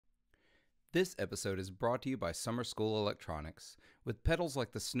This episode is brought to you by Summer School Electronics. With pedals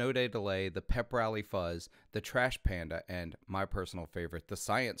like the Snow Day Delay, the Pep Rally Fuzz, the Trash Panda, and my personal favorite, the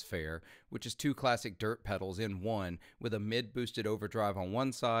Science Fair, which is two classic dirt pedals in one, with a mid-boosted overdrive on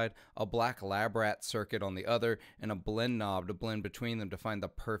one side, a black lab rat circuit on the other, and a blend knob to blend between them to find the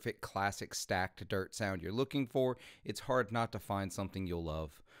perfect classic stacked dirt sound you're looking for, it's hard not to find something you'll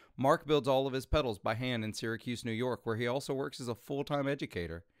love. Mark builds all of his pedals by hand in Syracuse, New York, where he also works as a full-time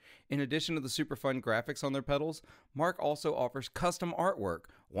educator. In addition to the super fun graphics on their pedals, Mark also offers custom artwork.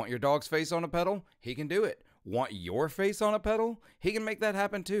 Want your dog's face on a pedal? He can do it. Want your face on a pedal? He can make that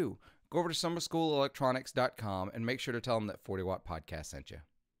happen too. Go over to summerschoolelectronics.com and make sure to tell him that 40 Watt Podcast sent you.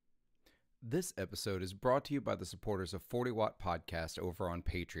 This episode is brought to you by the supporters of 40 Watt Podcast over on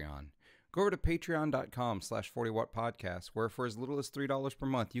Patreon. Go over to patreon.com/40wattpodcast, where for as little as $3 per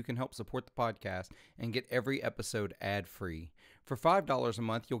month, you can help support the podcast and get every episode ad-free. For $5 a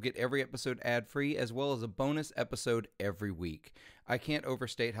month, you'll get every episode ad-free, as well as a bonus episode every week. I can't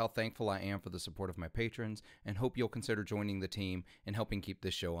overstate how thankful I am for the support of my patrons, and hope you'll consider joining the team and helping keep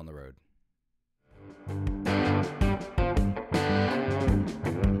this show on the road.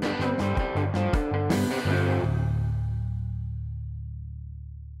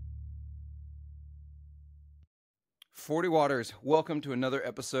 Forty Watters, welcome to another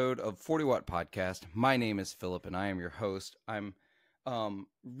episode of 40 Watt Podcast. My name is Philip and I am your host. I'm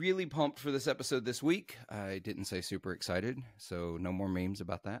really pumped for this episode this week. I didn't say super excited, so no more memes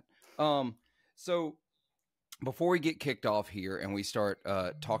about that. So before we get kicked off here and we start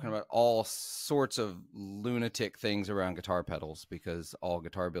talking about all sorts of lunatic things around guitar pedals, because all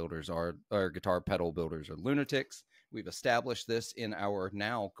guitar pedal builders are lunatics. We've established this in our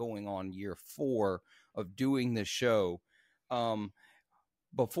now going on year 4 of doing this show.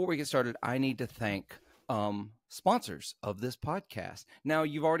 Before we get started, I need to thank sponsors of this podcast. Now,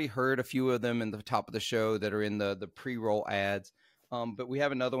 you've already heard a few of them in the top of the show that are in the pre-roll ads, but we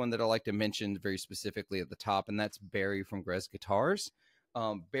have another one that I like to mention very specifically at the top, and that's Barry from Grez Guitars.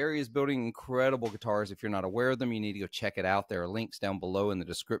 Barry is building incredible guitars. If you're not aware of them, you need to go check it out. There are links down below in the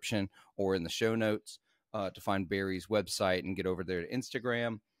description or in the show notes to find Barry's website and get over there to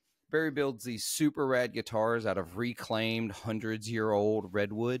Instagram. Barry builds these super rad guitars out of reclaimed hundreds-year-old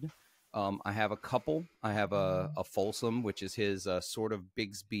redwood. I have a couple. I have a Folsom, which is his sort of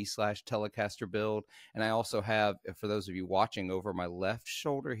Bigsby/Telecaster build. And I also have, for those of you watching over my left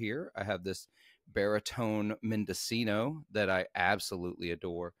shoulder here, I have this baritone Mendocino that I absolutely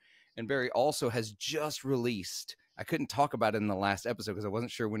adore. And Barry also has just released, I couldn't talk about it in the last episode because I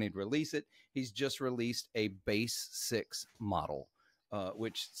wasn't sure when he'd release it. He's just released a Bass 6 model.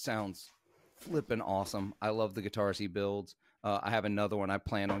 Which sounds flippin' awesome. I love the guitars he builds. I have another one I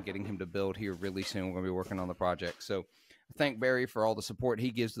plan on getting him to build here really soon. We're going to be working on the project. So thank Barry for all the support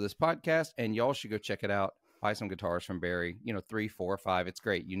he gives to this podcast, and y'all should go check it out. Buy some guitars from Barry. 3, 4, 5. It's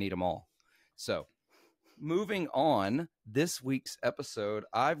great. You need them all. So moving on, this week's episode,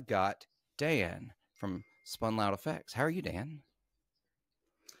 I've got Dan from Spun Effects. How are you, Dan?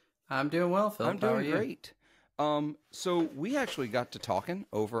 I'm doing well, Phil. I'm doing great. So we actually got to talking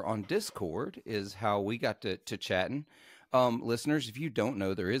over on Discord is how we got to chatting. Listeners, if you don't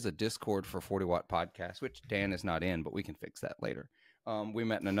know, there is a Discord for 40 Watt Podcast, which Dan is not in, but we can fix that later. We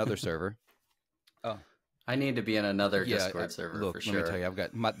met in another server. I need to be in another Discord server look, for sure. Let me tell you, I've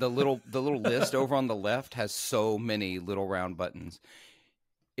got the little list over on the left has so many little round buttons.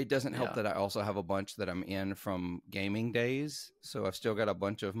 It doesn't help that I also have a bunch that I'm in from gaming days. So I've still got a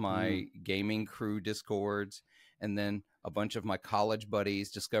bunch of my gaming crew Discords, and then a bunch of my college buddies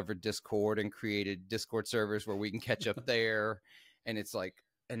discovered Discord and created Discord servers where we can catch up there. And it's like,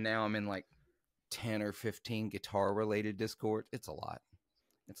 and now I'm in like 10 or 15 guitar related Discord. It's a lot.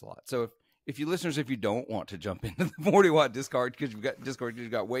 It's a lot. So if you listeners, if you don't want to jump into the 40 Watt Discord because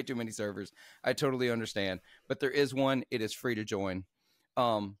you've got way too many servers, I totally understand. But there is one. It is free to join.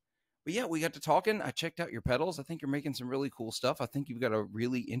 But yeah, we got to talking. I checked out your pedals. I think you're making some really cool stuff. I think you've got a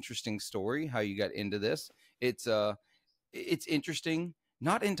really interesting story, how you got into this. It's interesting,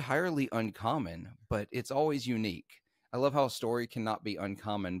 not entirely uncommon, but it's always unique. I love how a story cannot be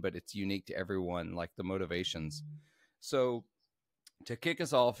uncommon, but it's unique to everyone, like the motivations. So to kick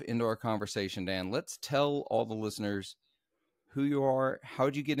us off into our conversation, Dan, let's tell all the listeners who you are.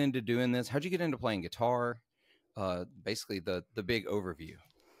 How'd you get into doing this? How'd you get into playing guitar? Basically the big overview.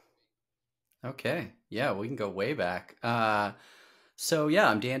 Okay. Yeah, we can go way back. So yeah,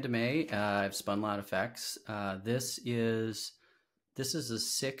 I'm Dan DeMay. I've spun Loud Effects. This is the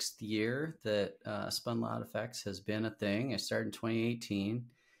 6th year that Spun Loud Effects has been a thing. I started in 2018,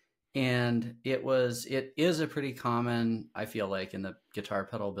 And it is a pretty common, I feel like, in the guitar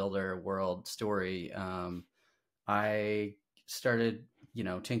pedal builder world story. I started,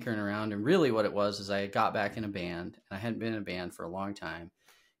 tinkering around, and really what it was is I got back in a band, and I hadn't been in a band for a long time.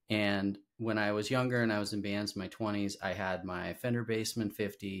 And when I was younger and I was in bands in my 20s, I had my Fender Bassman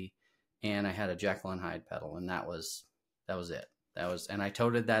 50 and I had a Jekyll and Hyde pedal, and that was it. And I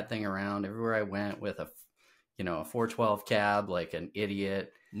toted that thing around everywhere I went with a 412 cab like an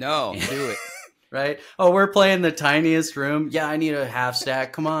idiot. No, do it. Right? Oh, we're playing the tiniest room. Yeah, I need a half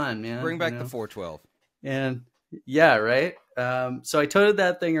stack. Come on, man. Bring back the 412. And yeah, right. So I toted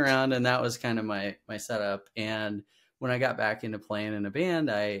that thing around, and that was kind of my setup. And when I got back into playing in a band,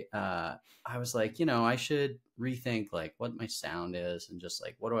 I was like, I should rethink like what my sound is and just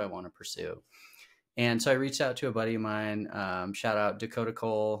like, what do I want to pursue? And so I reached out to a buddy of mine, shout out Dakota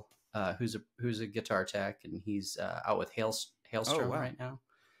Cole, who's a guitar tech, and he's out with Hailstrom right now,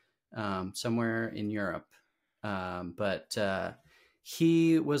 somewhere in Europe. But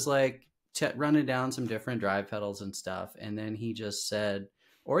he was like running down some different drive pedals and stuff. And then he just said,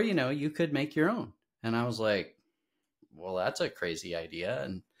 or, you could make your own. And I was like, well, that's a crazy idea.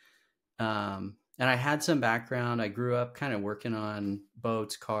 And I had some background. I grew up kind of working on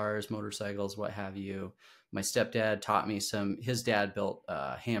boats, cars, motorcycles, what have you. My stepdad taught me his dad built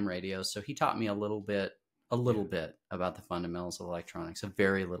ham radios. So he taught me a little bit about the fundamentals of electronics, a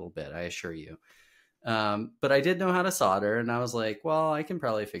very little bit, I assure you. But I did know how to solder, and I was like, well, I can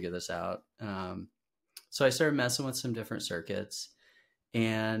probably figure this out. So I started messing with some different circuits,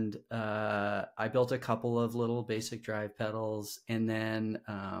 and I built a couple of little basic drive pedals, and then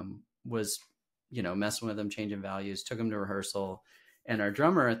was, messing with them, changing values, took them to rehearsal. And our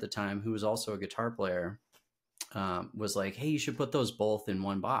drummer at the time, who was also a guitar player, was like, hey, you should put those both in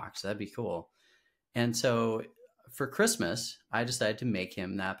one box. That'd be cool. And so for Christmas, I decided to make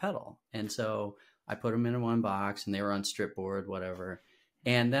him that pedal. And so I put them in one box, and they were on strip board, whatever.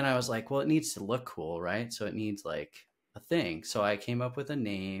 And then I was like, well, it needs to look cool, right? So it needs like a thing. So I came up with a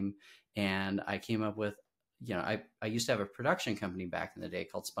name, and I came up with, I used to have a production company back in the day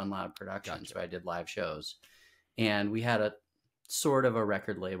called Spun Productions. Gotcha. So I did live shows, and we had a sort of a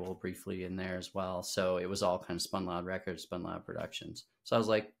record label briefly in there as well. So it was all kind of Spun Loud Records, Spun Loud Productions. So I was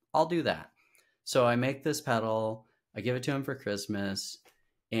like, I'll do that. So I make this pedal, I give it to him for Christmas,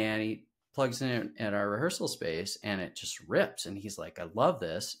 and he plugs in it at our rehearsal space, and it just rips. And he's like, I love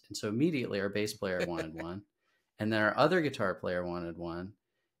this. And so immediately our bass player wanted one, and then our other guitar player wanted one.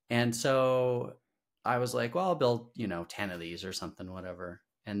 And so I was like, well, I'll build, 10 of these or something, whatever.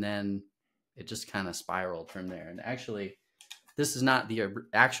 And then it just kind of spiraled from there. And actually, this is not the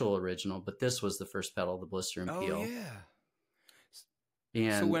actual original, but this was the first pedal, the Blister and Peel. Oh, yeah.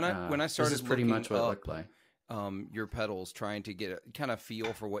 And so when I started, this is pretty much what it looked like. Your pedals, trying to get a kind of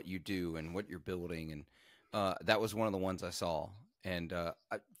feel for what you do and what you're building, and that was one of the ones I saw. And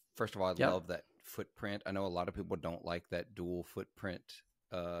first of all, I love that footprint. I know a lot of people don't like that dual footprint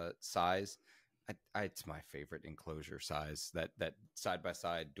size. It's my favorite enclosure size. That side by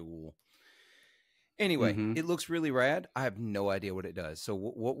side dual. Anyway, It looks really rad. I have no idea what it does. So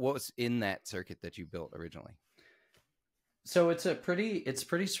what was in that circuit that you built originally? So it's pretty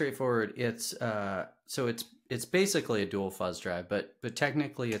straightforward. It's basically a dual fuzz drive, but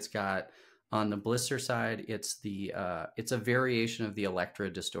technically it's got, on the Blister side, it's a variation of the Electra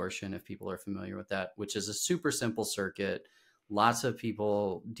distortion, if people are familiar with that, which is a super simple circuit. Lots of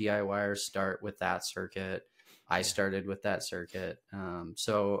people, DIYers, start with that circuit. I started with that circuit.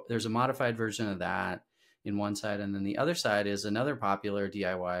 So there's a modified version of that in one side, and then the other side is another popular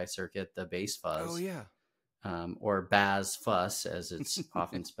DIY circuit, the bass fuzz. Oh yeah. Or Baz Fuss, as it's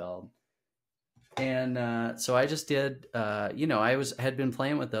often spelled. And so I just did, I had been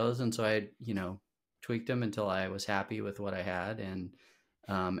playing with those, and so I, tweaked them until I was happy with what I had, and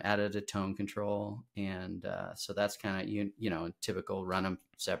added a tone control. And so that's kind of, typical, run them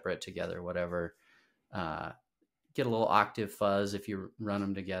separate together, whatever. Get a little octave fuzz if you run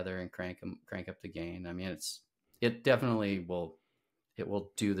them together and crank up the gain. I mean, it definitely will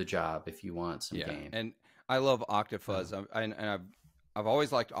do the job if you want some gain. And I love octave fuzz. I've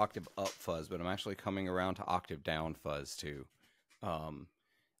always liked octave up fuzz, but I'm actually coming around to octave down fuzz too.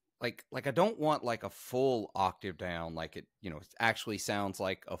 Like I don't want like a full octave down, like it, actually sounds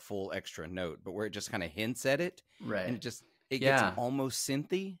like a full extra note, but where it just kind of hints at it, right? And it gets almost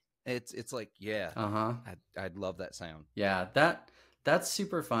synthy. It's like, I'd love that sound. Yeah, that's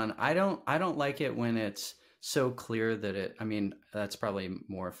super fun. I don't like it when it's so clear that that's probably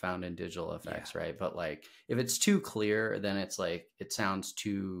more found in digital effects, right? But like if it's too clear, then it's like it sounds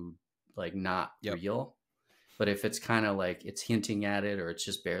too like not real. But if it's kind of like it's hinting at it or it's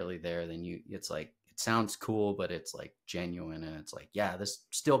just barely there, then it's like it sounds cool, but it's like genuine, and it's like, yeah, this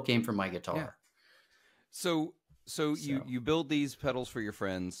still came from my guitar. Yeah. So you build these pedals for your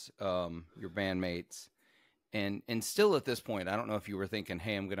friends, your bandmates, and still at this point, I don't know if you were thinking,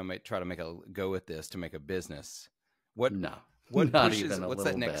 hey, I'm gonna try to make a go at this to make a business. What not pushes? even a What's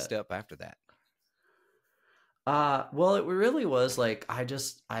little that next bit. step after that? Well, it really was like I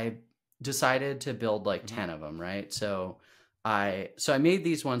decided to build like 10 of them, right? So I made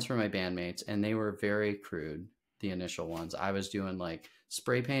these ones for my bandmates, and they were very crude, the initial ones. I was doing like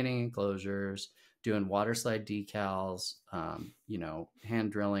spray painting enclosures, doing water slide decals,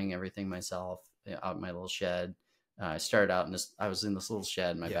 hand drilling everything myself out in my little shed. I started out I was in this little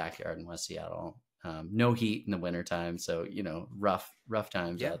shed in my backyard in West Seattle. No heat in the wintertime, so rough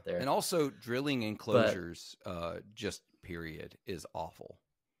times out there. And also drilling enclosures, just period, is awful.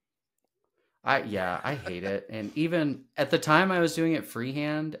 I hate it. And even at the time I was doing it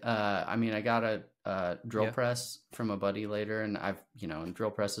freehand. I got a drill press from a buddy later, and and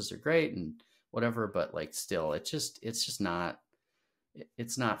drill presses are great and whatever, but like still, it's just not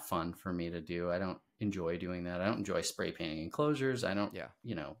fun for me to do. I don't enjoy doing that. I don't enjoy spray painting enclosures. I don't,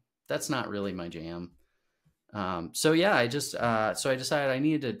 that's not really my jam. I decided I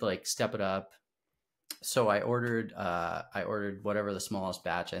needed to like step it up. So I ordered whatever the smallest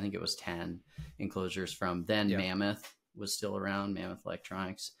batch, I think it was 10 enclosures from then. Mammoth was still around, Mammoth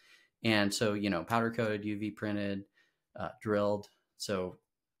Electronics. And so, powder coated, UV printed, drilled. So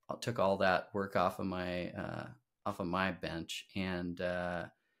I took all that work off of my bench, and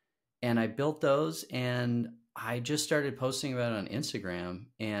I built those, and I just started posting about it on Instagram,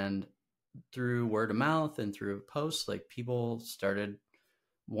 and through word of mouth and through posts, like people started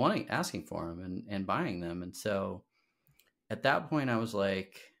asking for them and buying them. And so at that point I was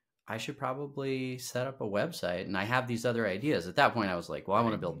like, I should probably set up a website. And I have these other ideas. At that point I was like, well, I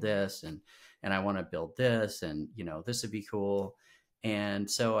want to build this and I want to build this, and this would be cool.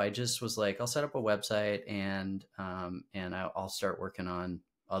 And so I just was like, I'll set up a website, and I'll start working on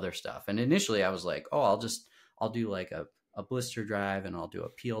other stuff. And initially I was like, oh, I'll do like a blister drive, and I'll do a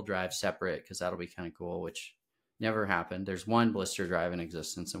peel drive separate, because that'll be kind of cool, which never happened. There's one blister drive in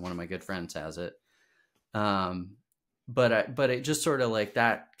existence, and one of my good friends has it. But it just sort of like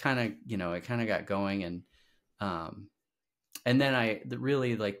that kind of, it kind of got going. And then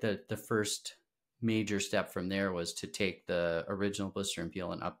the first major step from there was to take the original blister and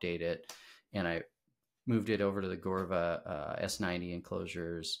peel and update it. And I moved it over to the Gorva S90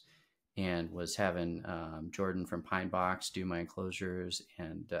 enclosures, and was having Jordan from Pine Box do my enclosures,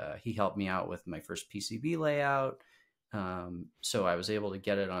 and he helped me out with my first PCB layout. So I was able to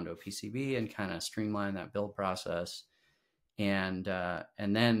get it onto a PCB and kind of streamline that build process. And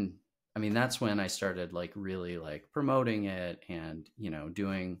then, that's when I started like really like promoting it, and,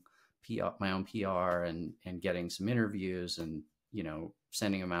 doing my own PR and getting some interviews, and,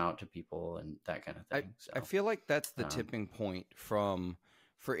 sending them out to people and that kind of thing. I feel like that's the tipping point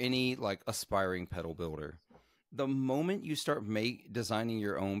for any like aspiring pedal builder. The moment you start designing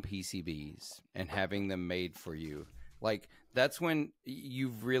your own PCBs and having them made for you, like that's when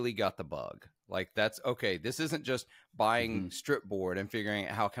you've really got the bug. Like that's okay. This isn't just buying strip board and figuring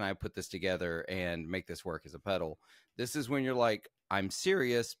out how can I put this together and make this work as a pedal. This is when you're like, I'm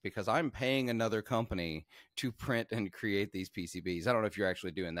serious, because I'm paying another company to print and create these PCBs. I don't know if you're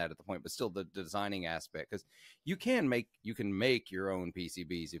actually doing that at the point, but still the designing aspect, because you can make your own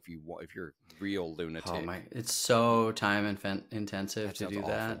PCBs if you want, if you're real lunatic. It's so time intensive That to do awful.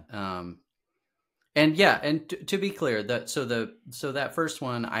 that. And to be clear, that first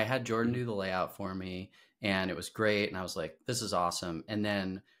one, I had Jordan do the layout for me, and it was great. And I was like, this is awesome. And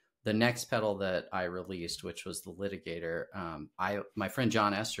then the next pedal that I released, which was the Litigator, my friend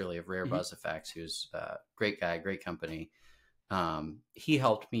John Esterly of Rare Buzz Effects, who's a great guy, great company, he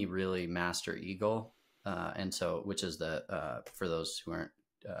helped me really master Eagle. Which is for those who aren't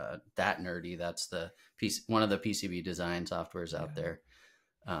that nerdy, that's one of the PCB design softwares out there.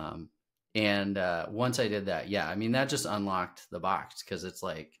 Once I did that, that just unlocked the box, because it's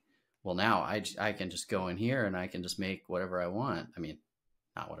like, well, now I can just go in here and I can just make whatever I want.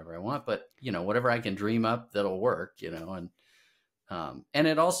 Not whatever I want, but whatever I can dream up that'll work, and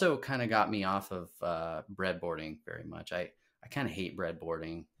it also kind of got me off of breadboarding very much. I kind of hate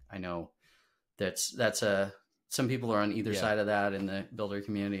breadboarding. I know some people are on either side of that in the builder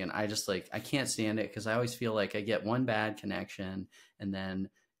community, and I just I can't stand it, because I always feel like I get one bad connection, and then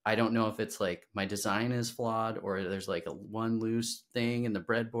I don't know if it's like my design is flawed, or there's like one loose thing in the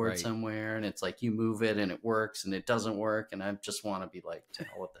breadboard somewhere, and it's like you move it and it works and it doesn't work, and I just want to be like, to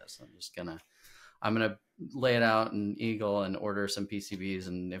hell with this. I'm going to lay it out in Eagle and order some PCBs.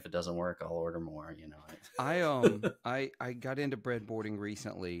 And if it doesn't work, I'll order more, you know. I got into breadboarding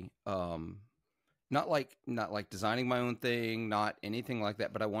recently. Not like designing my own thing, not anything like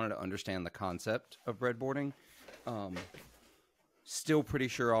that, but I wanted to understand the concept of breadboarding. Still pretty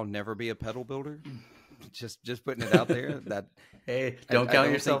sure I'll never be a pedal builder. Just putting it out there. That hey, don't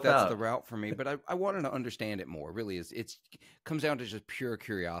count yourself think that's out. the route for me, but I wanted to understand it more. Really, it comes down to just pure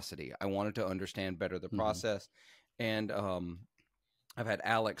curiosity. I wanted to understand better the process, and I've had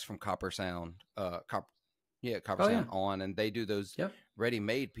Alex from Copper Sound, Copper Sound on, and they do those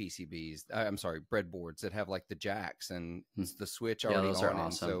ready-made PCBs. I'm sorry, breadboards that have like the jacks and the switch already those on. Are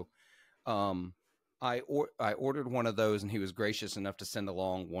awesome. And so, I ordered one of those, and he was gracious enough to send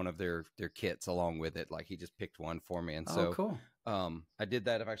along one of their kits along with it. Like he just picked one for me, and so cool. I did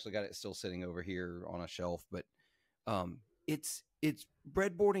that. I've actually got it still sitting over here on a shelf, but it's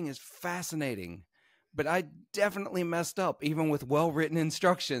breadboarding is fascinating. But I definitely messed up, even with well-written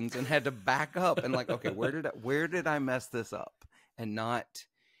instructions, and had to back up and like, okay, where did I mess this up? And not,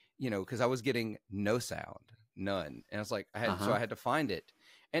 because I was getting no sound, none, and I was like, so I had to find it,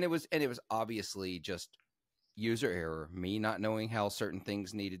 and it was obviously just user error, me not knowing how certain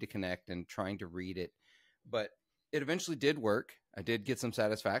things needed to connect and trying to read it, but it eventually did work. I did get some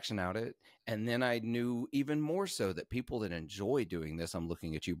satisfaction out of it, and then I knew even more so that people that enjoy doing this, I'm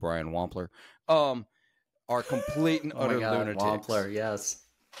looking at you, Brian Wampler, are complete and utter lunatics. Wampler, yes.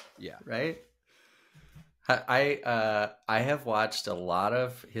 Yeah. Right? I have watched a lot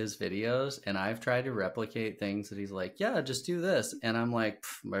of his videos, and I've tried to replicate things that he's like, yeah, just do this. And I'm like,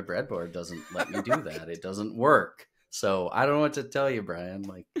 my breadboard doesn't let me do that. It doesn't work. So I don't know what to tell you, Brian.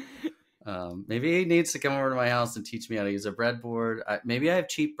 Like, maybe he needs to come over to my house and teach me how to use a breadboard. Maybe I have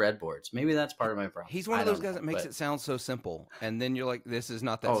cheap breadboards. Maybe that's part of my problem. He's one of those guys that makes it sound so simple, and then you're like, this is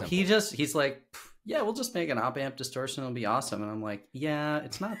not that simple. He's like, yeah, we'll just make an op amp distortion. It'll be awesome. And I'm like, yeah,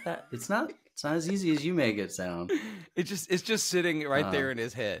 it's not as easy as you make it sound. It's just sitting right there in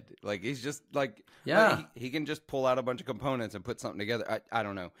his head. Like he's just like, he can just pull out a bunch of components and put something together. I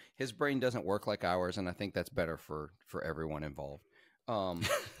don't know. His brain doesn't work like ours, and I think that's better for everyone involved.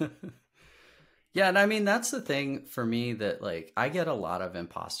 Yeah, and I mean that's the thing for me that like I get a lot of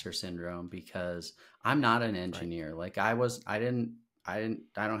imposter syndrome because I'm not an engineer. Right. Like I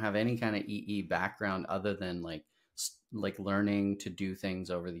don't have any kind of EE background other than like learning to do things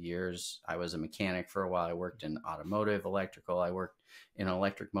over the years. I was a mechanic for a while. I worked in automotive electrical. I worked in an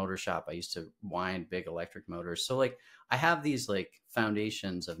electric motor shop. I used to wind big electric motors. So like I have these like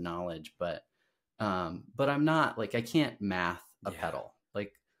foundations of knowledge, but I'm not like, I can't math a pedal.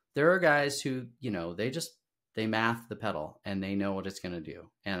 Like there are guys who, they math the pedal and they know what it's going to do.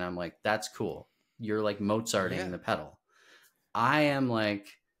 And I'm like, that's cool. You're like Mozarting the pedal. I am like,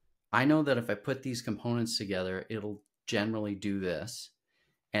 I know that if I put these components together, it'll generally do this,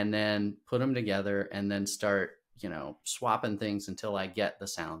 and then put them together and then start, swapping things until I get the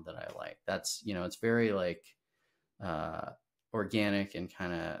sound that I like. That's, it's very like, organic and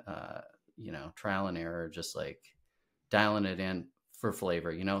kind of, trial and error, just like dialing it in for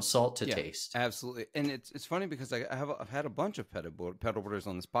flavor, salt to taste. Absolutely. And it's funny because I've had a bunch of pedal boarders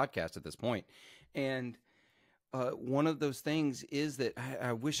on this podcast at this point. And one of those things is that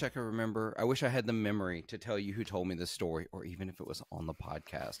I wish I could remember. I wish I had the memory to tell you who told me this story, or even if it was on the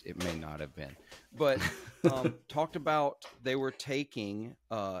podcast, it may not have been. But talked about they were taking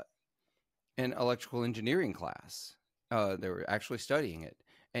an electrical engineering class. They were actually studying it.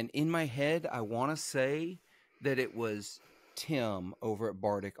 And in my head, I want to say that it was Tim over at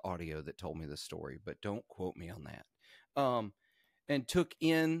Bardic Audio that told me the story, but don't quote me on that. And took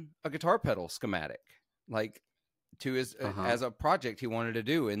in a guitar pedal schematic, like to his as a project he wanted to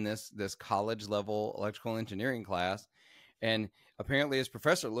do in this college level electrical engineering class. And apparently his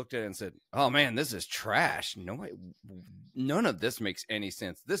professor looked at it and said, "Oh man, this is trash. No, none of this makes any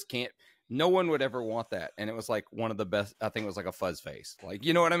sense. This can't, no one would ever want that." And it was like one of the best, I think it was like a fuzz face. Like,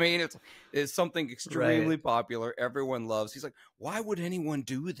 you know what I mean? It's something extremely popular. Everyone loves. He's like, why would anyone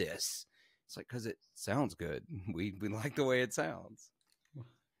do this? It's like, because it sounds good. We like the way it sounds.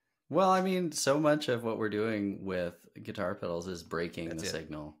 Well, I mean, so much of what we're doing with guitar pedals is breaking the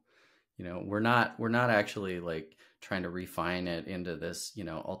signal. We're not actually like trying to refine it into this,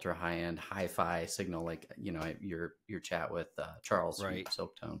 ultra high end hi-fi signal. Like, your chat with Charles from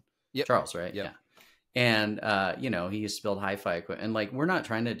Soaptone. Yep. Charles, right? Yep. Yeah. And, he used to build hi-fi equipment, and like, we're not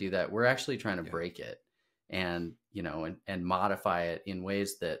trying to do that. We're actually trying to break it and, and modify it in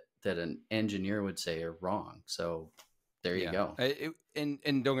ways that an engineer would say are wrong. So there you go. And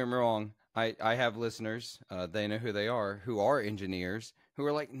don't get me wrong, I have listeners, they know who they are, who are engineers who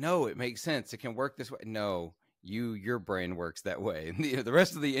are like, no, it makes sense. It can work this way. No, your brain works that way. The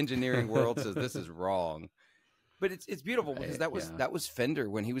rest of the engineering world says this is wrong. But it's beautiful because Right, that was Fender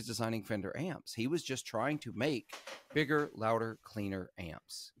when he was designing Fender amps. He was just trying to make bigger, louder, cleaner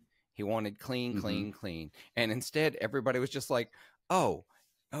amps. He wanted clean, clean, clean. And instead, everybody was just like, oh,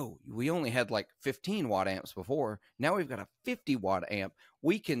 we only had like 15 watt amps before. Now we've got a 50 watt amp.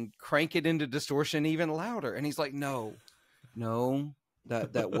 We can crank it into distortion even louder. And he's like, no,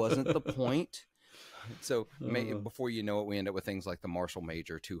 that wasn't the point. So before you know it, we end up with things like the Marshall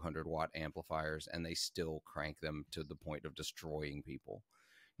Major 200 watt amplifiers, and they still crank them to the point of destroying people.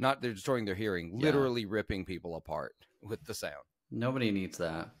 Not they're destroying their hearing, literally ripping people apart with the sound. Nobody needs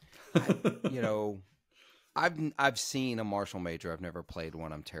that. I've seen a Marshall Major. I've never played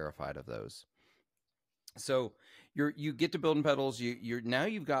one. I'm terrified of those. So you get to building pedals.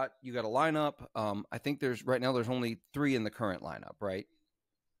 You've got a lineup. I think there's only 3 in the current lineup, right?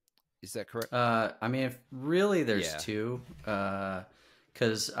 Is that correct? I mean, really, there's 2.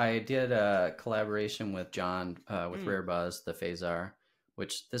 Because I did a collaboration with John with Rare Buzz, the Phasar,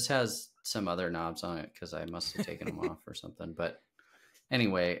 which this has some other knobs on it because I must have taken them off or something. But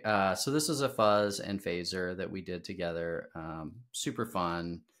anyway, so this is a fuzz and phaser that we did together. Super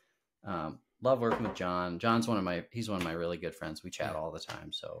fun. Love working with John. He's one of my really good friends. We chat all the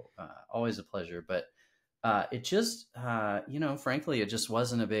time, so always a pleasure. But it just, frankly, it just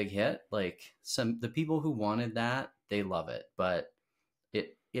wasn't a big hit. Like the people who wanted that, they love it. But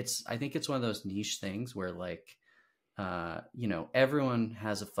I think it's one of those niche things where like, everyone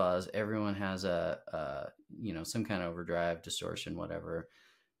has a fuzz, everyone has some kind of overdrive, distortion, whatever.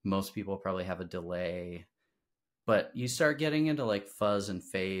 Most people probably have a delay, but you start getting into like fuzz and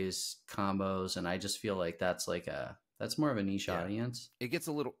phase combos. And I just feel like that's more of a niche audience. It gets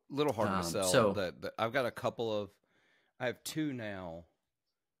a little harder to sell. So I've got I have 2 now,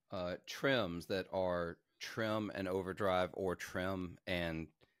 trims that are trim and overdrive, or trim and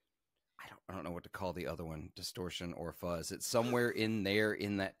I don't know what to call the other one, distortion or fuzz. It's somewhere in there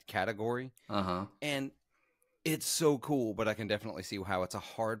in that category. And it's so cool, but I can definitely see how it's a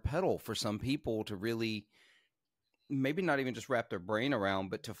hard pedal for some people to really maybe not even just wrap their brain around,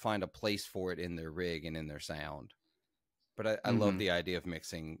 but to find a place for it in their rig and in their sound. But I love the idea of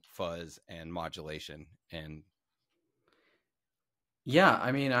mixing fuzz and modulation. And yeah,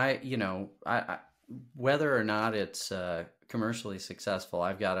 I mean, I whether or not it's commercially successful,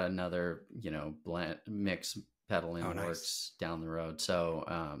 I've got another, blend mix pedal in the works down the road. So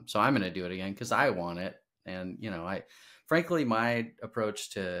I'm going to do it again because I want it. And, frankly, my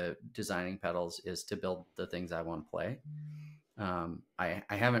approach to designing pedals is to build the things I want to play. I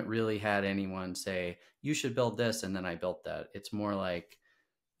haven't really had anyone say, you should build this, and then I built that. It's more like,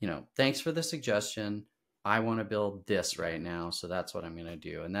 thanks for the suggestion. I want to build this right now. So that's what I'm going to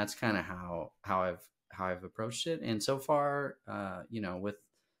do. And that's kind of how I've approached it. And so far, with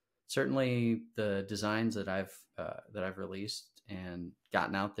certainly the designs that I've released and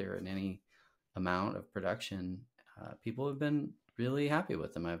gotten out there in any amount of production, people have been really happy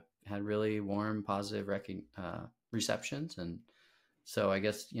with them. I've had really warm, positive receptions. And so I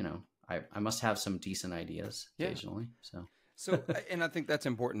guess, I must have some decent ideas occasionally. So, and I think that's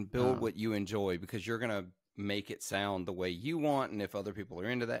important. Build what you enjoy, because you're going to make it sound the way you want. And if other people are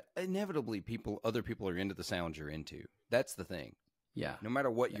into that, inevitably other people are into the sound you're into. That's the thing. Yeah. No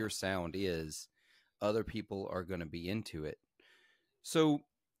matter what your sound is, other people are going to be into it. So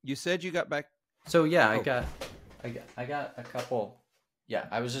you said you got back. So yeah, I got a couple. Yeah.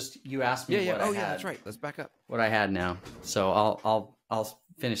 You asked me what I had. That's right. Let's back up. What I had now. So I'll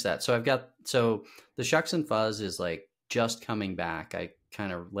finish that. So the Shucks and Fuzz is like just coming back. I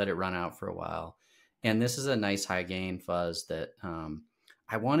kind of let it run out for a while. And this is a nice high gain fuzz that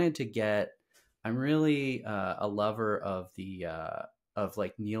I wanted to get. I'm really a lover of of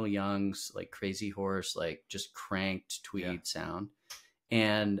like Neil Young's like Crazy Horse, like just cranked tweed sound.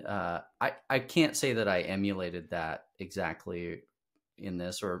 And I can't say that I emulated that exactly in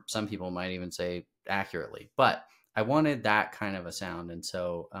this, or some people might even say accurately, but I wanted that kind of a sound. And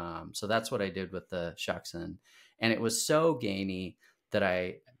so that's what I did with the Shucks. And it was so gainy that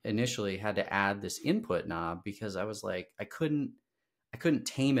I initially had to add this input knob because I was like, I couldn't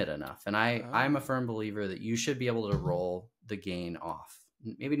tame it enough. And I'm a firm believer that you should be able to roll the gain off,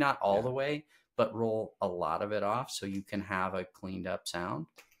 maybe not all the way, but roll a lot of it off so you can have a cleaned up sound.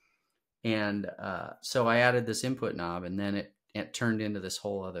 And so I added this input knob, and then it turned into this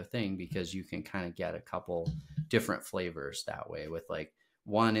whole other thing because you can kind of get a couple different flavors that way, with like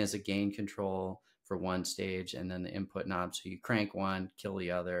one is a gain control for one stage and then the input knob. So you crank one, kill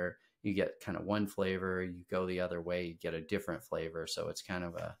the other, you get kind of one flavor, you go the other way, you get a different flavor. So it's kind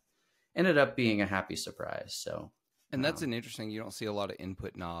of ended up being a happy surprise. So, and that's an interesting, you don't see a lot of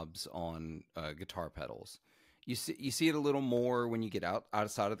input knobs on guitar pedals. You see it a little more when you get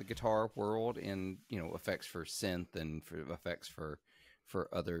outside of the guitar world in, effects for synth and for effects for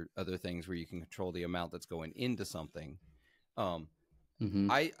other things where you can control the amount that's going into something.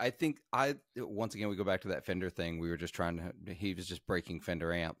 I think once again, we go back to that Fender thing. We were just he was just breaking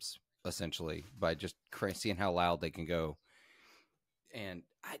Fender amps essentially by just seeing how loud they can go. And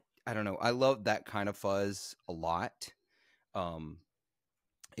I don't know. I love that kind of fuzz a lot.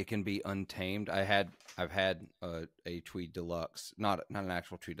 It can be untamed. I've had a Tweed Deluxe, not an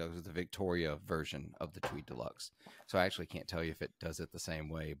actual Tweed Deluxe, it's the Victoria version of the Tweed Deluxe. So I actually can't tell you if it does it the same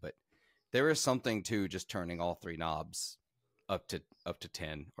way, but there is something to just turning all three knobs up to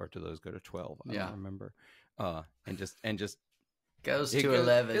 10, or do those go to 12? I don't remember. And just goes to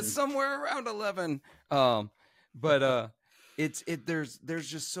 11. It's somewhere around 11. But there's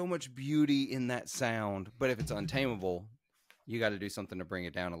just so much beauty in that sound. But if it's untamable, you got to do something to bring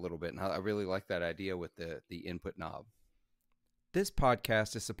it down a little bit. And I really like that idea with the input knob. This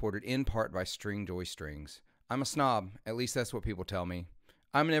podcast is supported in part by Stringjoy Strings. I'm a snob. At least that's what people tell me.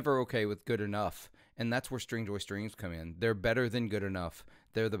 I'm never okay with good enough, and that's where Stringjoy Strings come in. They're better than good enough.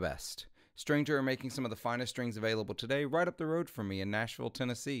 They're the best. Stringjoy are making some of the finest strings available today right up the road from me in Nashville,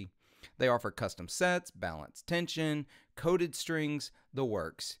 Tennessee. They offer custom sets, balanced tension, coated strings, the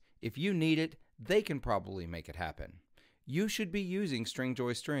works. If you need it, they can probably make it happen. You should be using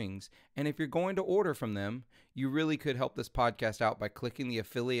Stringjoy Strings, and if you're going to order from them, you really could help this podcast out by clicking the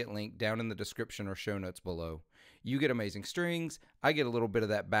affiliate link down in the description or show notes below. You get amazing strings, I get a little bit of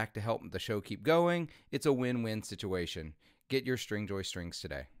that back to help the show keep going. It's a win-win situation. Get your Stringjoy Strings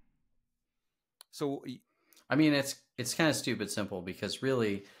today. So, I mean, it's kind of stupid simple, because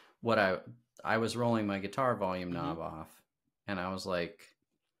really what I was rolling my guitar volume knob off, and I was like,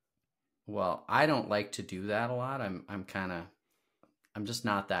 well, I don't like to do that a lot. I'm just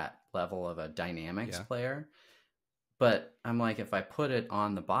not that level of a dynamics player. But I'm like, if I put it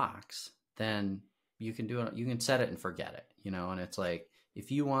on the box, then you can do it. You can set it and forget it, and it's like,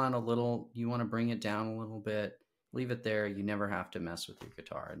 if you want to bring it down a little bit, leave it there. You never have to mess with your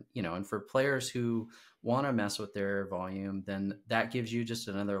guitar. And for players who want to mess with their volume, then that gives you just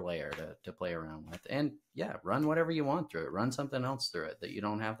another layer to play around with. And run whatever you want through it. Run something else through it that you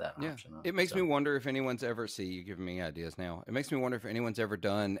don't have that option of. It makes me wonder if anyone's ever, you giving me ideas now. It makes me wonder if anyone's ever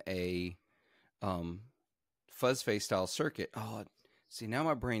done a fuzz face style circuit. Oh, see, now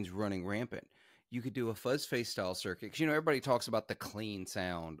my brain's running rampant. You could do a fuzz face style circuit, because everybody talks about the clean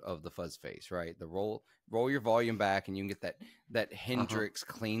sound of the fuzz face, right? The roll your volume back and you can get that Hendrix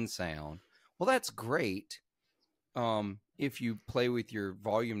clean sound. Well, that's great if you play with your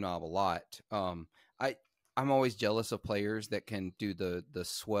volume knob a lot. I'm always jealous of players that can do the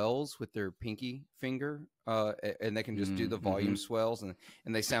swells with their pinky finger, and they can just do the volume swells, and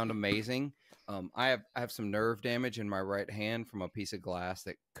they sound amazing. I have some nerve damage in my right hand from a piece of glass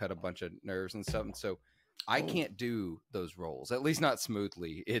that cut a bunch of nerves and stuff, and so I can't do those rolls, at least not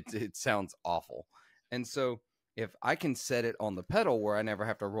smoothly. It sounds awful. And so if I can set it on the pedal where I never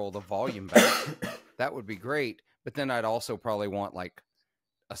have to roll the volume back, that would be great. But then I'd also probably want like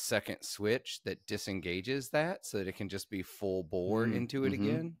a second switch that disengages that so that it can just be full bore into it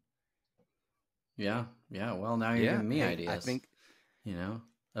again. Yeah. Well, now you're giving me ideas. I think,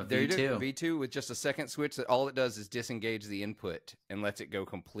 a V2. V2 with just a second switch that all it does is disengage the input and lets it go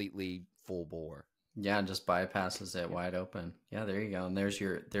completely full bore. Yeah, just bypasses it wide open. Yeah, there you go. And there's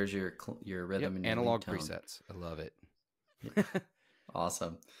your rhythm and your analog tone. presets. I love it.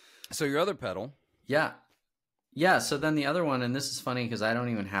 Awesome. So your other pedal. Yeah. So then the other one, and this is funny because I don't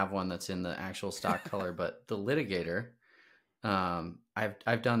even have one that's in the actual stock color, but the Litigator.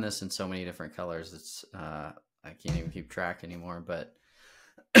 I've done this in so many different colors. It's I can't even keep track anymore. But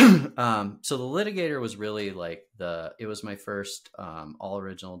so the Litigator was really like it was my first all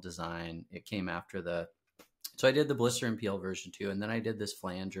original design. It came after so I did the blister and peel version 2, and then I did this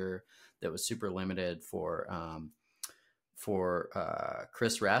flanger that was super limited for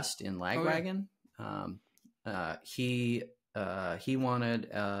Chris Rest in Lagwagon. He wanted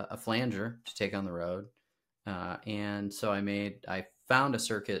a flanger to take on the road, and so I found a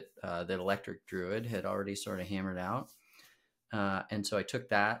circuit that Electric Druid had already sort of hammered out. And so I took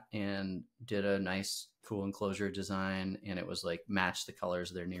that and did a nice, cool enclosure design, and it was like matched the colors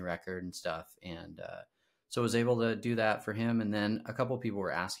of their new record and stuff. And so I was able to do that for him. And then a couple of people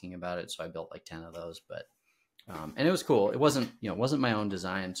were asking about it, so I built like 10 of those. But and it was cool. It wasn't my own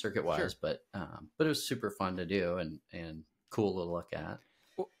design circuit wise, but it was super fun to do and cool to look at.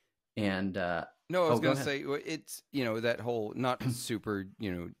 And No, I was go going to ahead. say it's, that whole not super,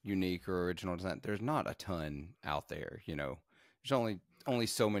 unique or original design. There's not a ton out there, There's only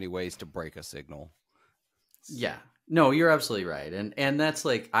so many ways to break a signal. Yeah. No, you're absolutely right. And that's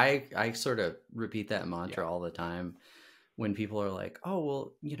like I sort of repeat that mantra Yeah. all the time when people are like,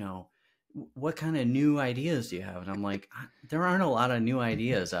 "Oh, well, what kind of new ideas do you have?" And I'm like, there aren't a lot of new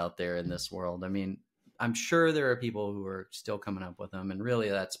ideas out there in this world. I mean, I'm sure there are people who are still coming up with them, and really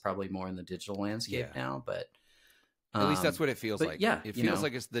that's probably more in the digital landscape Yeah. now, At least that's what it feels but like. yeah, It feels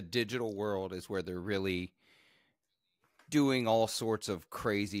like it's the digital world is where they're really doing all sorts of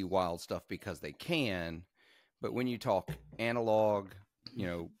crazy, wild stuff because they can. But when you talk analog,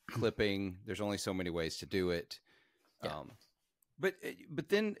 clipping, there's only so many ways to do it. yeah. But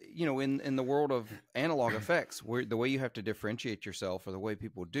then, in the world of analog effects, where the way you have to differentiate yourself or the way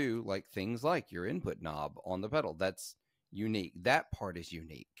people do, like things like your input knob on the pedal, that's unique. That part is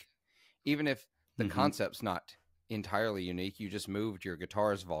unique. Even if the concept's not entirely unique, you just moved your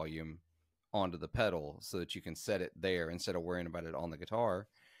guitar's volume onto the pedal so that you can set it there instead of worrying about it on the guitar.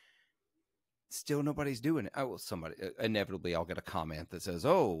 Still nobody's doing it. Oh, well, somebody inevitably I'll get a comment that says,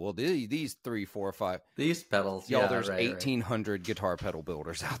 "Oh, well, these 3, 4, 5 These pedals, y'all, yeah, there's right, 1,800 guitar pedal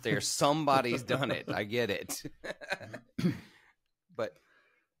builders out there. Somebody's done it. I get it." But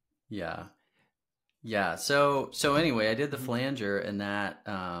yeah. Yeah. So anyway, I did the flanger, and that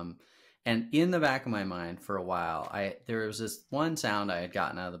and in the back of my mind for a while, there was this one sound I had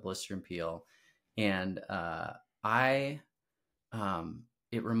gotten out of the blister and peel, and I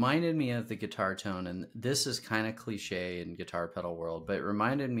it reminded me of the guitar tone, and this is kind of cliche in guitar pedal world, but it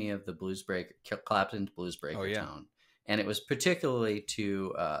reminded me of the Blues Breaker, Clapton's Blues Breaker tone. And it was particularly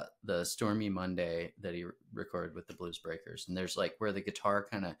to the Stormy Monday that he recorded with the Blues Breakers. And there's like where the guitar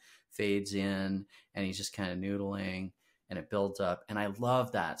kind of fades in and he's just kind of noodling and it builds up. And I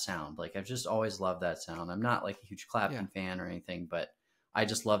love that sound. Like I've just always loved that sound. I'm not like a huge Clapton fan or anything, but I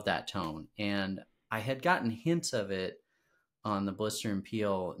just love that tone. And I had gotten hints of it on the blister and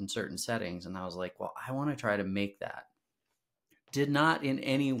peel in certain settings. And I was like, well, I want to try to make that. Did not in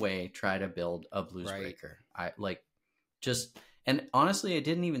any way try to build a Blues Breaker. I like just, and honestly, I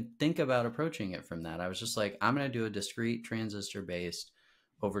didn't even think about approaching it from that. I was just like, I'm going to do a discrete transistor based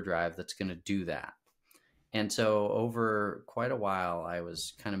overdrive that's going to do that. And so over quite a while, I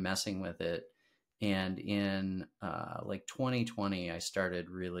was kind of messing with it. And in like 2020, I started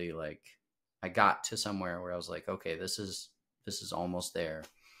really like, I got to somewhere where I was like, okay, this is almost there.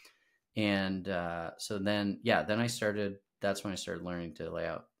 And so then that's when I started learning to lay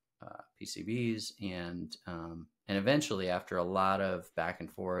out PCBs, and eventually, after a lot of back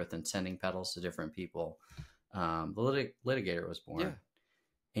and forth and sending pedals to different people, the Litigator was born.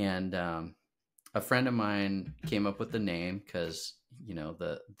 Yeah. And a friend of mine came up with the name because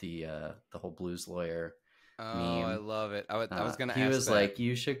the whole blues lawyer. Oh, meme. I love it. I was going to ask He was that. like,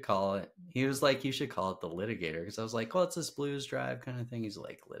 you should call it. He was like, you should call it the Litigator, because I was like, well, it's this blues drive kind of thing. He's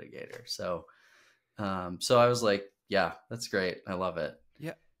like, Litigator. So I was like, yeah, that's great. I love it.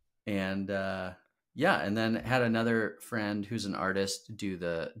 Yeah. And and then had another friend who's an artist do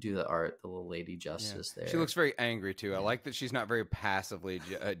the art, the little Lady Justice there. She looks very angry too. I like that she's not very passively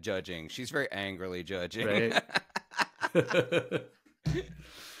judging. She's very angrily judging. Right.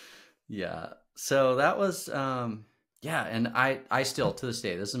 Yeah. So that was and I still to this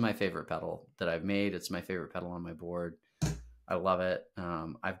day, this is my favorite pedal that I've made. It's my favorite pedal on my board. I love it.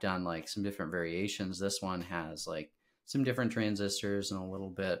 I've done like some different variations. This one has like some different transistors and a little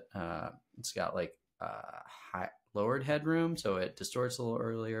bit it's got like lowered headroom, so it distorts a little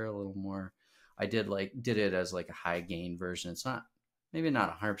earlier, a little more. I did it as like a high gain version. It's not, maybe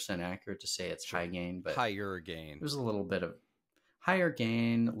not 100% accurate to say it's high gain, but higher gain. There's a little bit of higher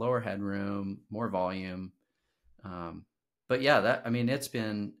gain, lower headroom, more volume. But yeah,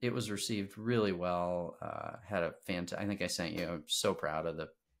 it was received really well. Had a fantastic, I think I sent you, I'm so proud of the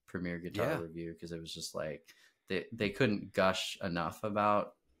Premier Guitar review, because it was just like, they couldn't gush enough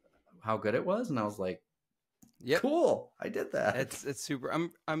about how good it was. And I was like, cool, I did that. It's super.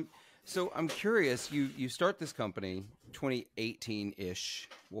 I'm curious, you start this company 2018-ish,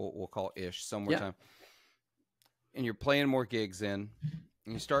 we'll call ish, somewhere time. And you're playing more gigs in,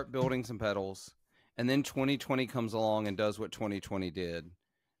 and you start building some pedals. And then 2020 comes along and does what 2020 did.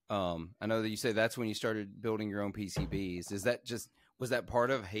 I know that you say that's when you started building your own PCBs. Was that part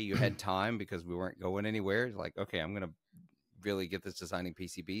of, hey, you had time because we weren't going anywhere? Like, okay, I'm going to really get this designing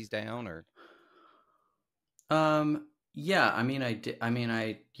PCBs down, or? Yeah, I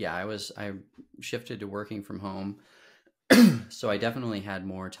shifted to working from home. So I definitely had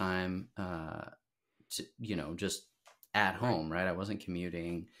more time, just at home, right? I wasn't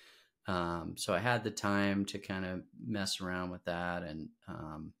commuting. So I had the time to kind of mess around with that. And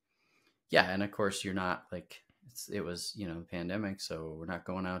yeah, and of course you're not like, it was, you know, the pandemic. So we're not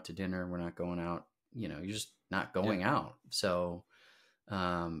going out to dinner. We're not going out, you know, you're just not Yeah. going out. So,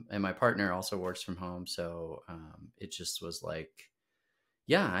 and my partner also works from home. So it just was like,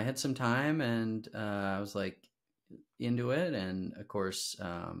 yeah, I had some time and I was like into it. And of course,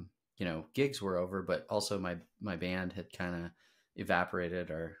 you know, gigs were over, but also my band had kind of evaporated,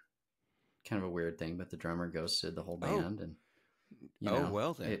 or kind of a weird thing, but the drummer ghosted the whole Oh, band, and you oh know,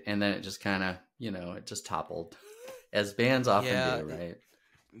 well then. and then it just kind of, you know, it just toppled as bands often Yeah, do, right?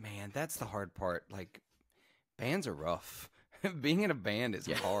 man, that's the hard part. Like bands are rough. Being in a band is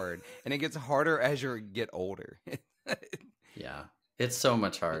Yeah. hard, and it gets harder as you get older. Yeah. It's so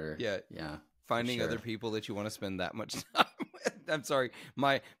much harder. Yeah, Yeah, for finding other sure. people that you want to spend that much time with. I'm sorry,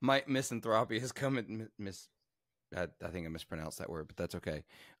 my misanthropy has come and I think I mispronounced that word, but that's okay.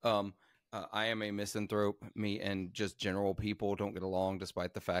 I am a misanthrope. Me and just general people don't get along,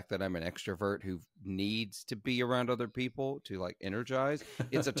 despite the fact that I'm an extrovert who needs to be around other people to like energize.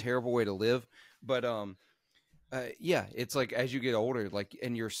 It's a terrible way to live, but yeah, it's like as you get older, like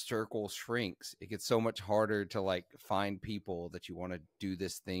and your circle shrinks, it gets so much harder to like find people that you want to do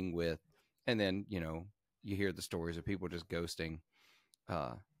this thing with, and then you know you hear the stories of people just ghosting.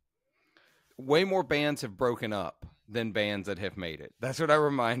 Uh, Way more bands have broken up than bands that have made it. That's what I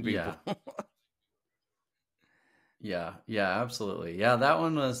remind Yeah. people. Yeah. Yeah, absolutely. Yeah, that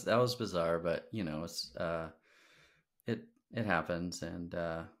was bizarre, but you know, it's it it happens. And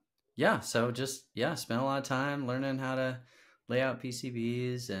yeah, so just, yeah, spent a lot of time learning how to lay out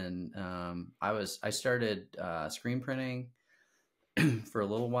PCBs. And I started screen printing for a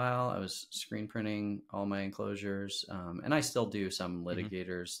little while. I was screen printing all my enclosures, and I still do some Hmm.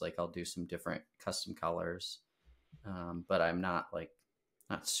 litigators. Like I'll do some different custom colors, but I'm not like,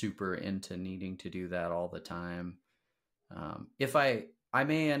 not super into needing to do that all the time. If I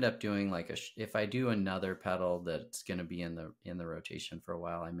may end up doing like if I do another pedal that's going to be in the rotation for a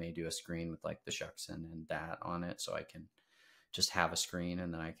while, I may do a screen with like the Shuxon and that on it, so I can just have a screen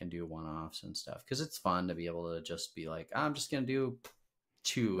and then I can do one-offs and stuff, because it's fun to be able to just be like, I'm just going to do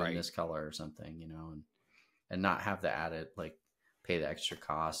two in Right. this color or something, you know, and not have the added, like, pay the extra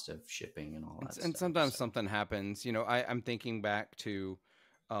cost of shipping and all that And stuff. sometimes So something happens. You know, I'm thinking back to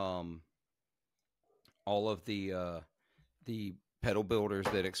um, all of the pedal builders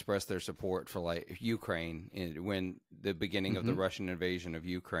that expressed their support for like Ukraine when the beginning of the mm-hmm. Russian invasion of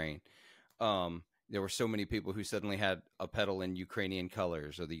Ukraine. There were so many people who suddenly had a pedal in Ukrainian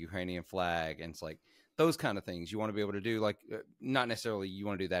colors or the Ukrainian flag, and it's like those kind of things you want to be able to do. Like, not necessarily you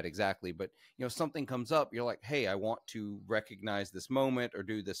want to do that exactly, but you know, something comes up, you're like, hey, I want to recognize this moment or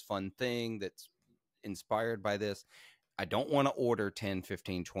do this fun thing that's inspired by this. I don't want to order 10,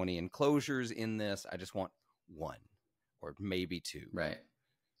 15, 20 enclosures in this. I just want one or maybe two. Right.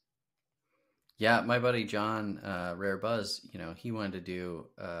 Yeah, my buddy John, Rare Buzz, you know, he wanted to do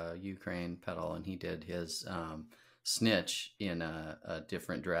a Ukraine pedal, and he did his snitch in a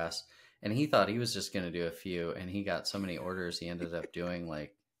different dress, and he thought he was just going to do a few, and he got so many orders, he ended up doing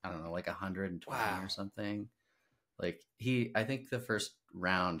like, I don't know, like 120 Wow. or something. Like I think the first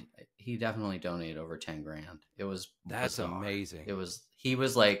round, he definitely donated over 10 grand. It was That's bizarre. amazing. He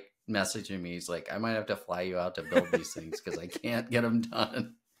was like messaging me. He's like, I might have to fly you out to build these things because I can't get them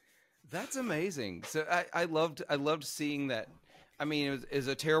done. That's amazing. So I loved seeing that. I mean, it was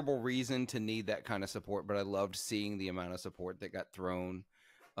a terrible reason to need that kind of support, but I loved seeing the amount of support that got thrown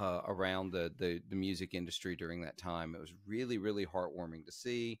around the music industry during that time. It was really, really heartwarming to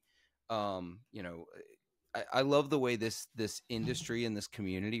see. You know, I love the way this industry and this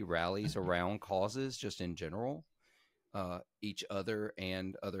community rallies around causes just in general, each other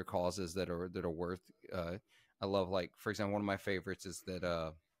and other causes that are worth. I love, like, for example, one of my favorites is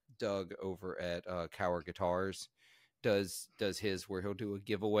that Doug over at Cower Guitars does his, where he'll do a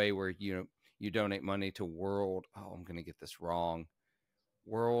giveaway where you donate money to World. Oh, I'm gonna get this wrong.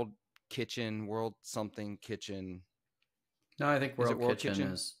 World something kitchen. No, I think Is it World World Kitchen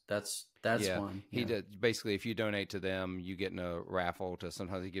Kitchen? is that's Yeah, one. he Yeah. did. Basically, if you donate to them, you get in a raffle to.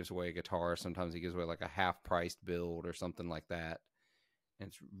 Sometimes he gives away a guitar. Sometimes he gives away like a half-priced build or something like that. And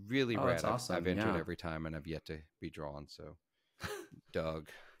it's really Oh, that's rad. I've awesome. entered Yeah. every time, and I've yet to be drawn. So, Doug.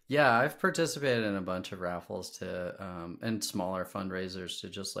 Yeah, I've participated in a bunch of raffles to and smaller fundraisers to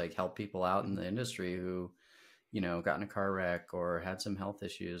just like help people out in the industry who, you know, got in a car wreck or had some health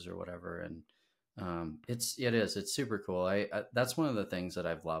issues or whatever. And it's super cool. I that's one of the things that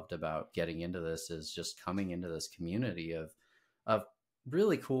I've loved about getting into this, is just coming into this community of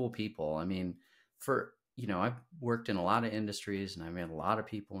really cool people. I mean, for I've worked in a lot of industries and I met a lot of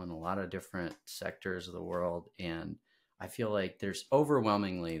people in a lot of different sectors of the world. And I feel like there's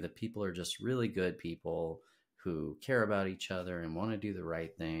overwhelmingly the people are just really good people who care about each other and want to do the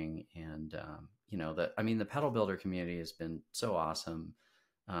right thing. And, the pedal builder community has been so awesome.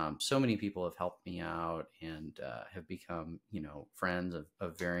 So many people have helped me out and have become, friends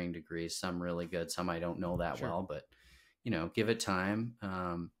of varying degrees, some really good, some I don't know that Sure. well, but, give it time.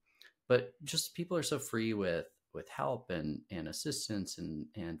 But just people are so free with help and assistance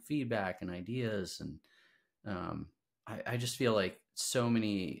and feedback and ideas. And I just feel like so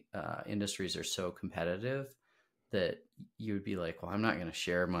many industries are so competitive that you would be like, well, I'm not going to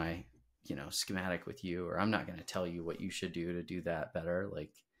share my, schematic with you, or I'm not going to tell you what you should do to do that better.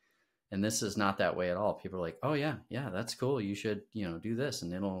 Like, and this is not that way at all. People are like, oh yeah, that's cool. You should, do this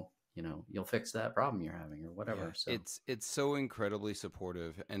and it'll, you'll fix that problem you're having or whatever. Yeah, So it's so incredibly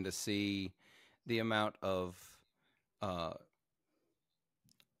supportive, and to see the amount of uh,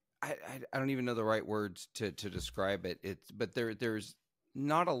 I don't even know the right words to describe it. But there's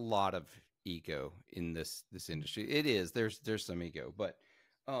not a lot of ego in this industry. It is there's some ego, but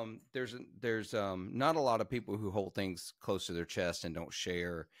there's not a lot of people who hold things close to their chest and don't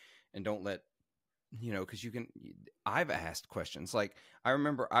share and don't let because I've asked questions. Like, I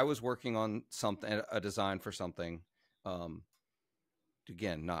remember I was working on something, a design for something.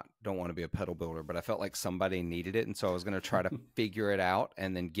 Again, don't want to be a pedal builder, but I felt like somebody needed it, and so I was going to try to figure it out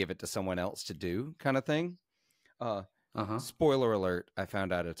and then give it to someone else to do, kind of thing. Spoiler alert: I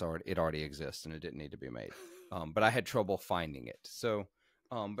found out it already exists and it didn't need to be made. But I had trouble finding it. So,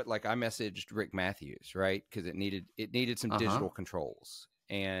 but like, I messaged Rick Matthews, right, because it needed some digital controls,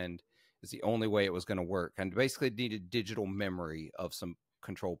 and it's the only way it was going to work, and basically needed digital memory of some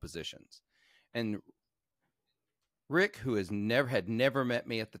control positions. And Rick, who had never met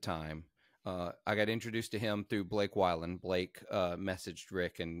me at the time, I got introduced to him through Blake Weiland. Blake messaged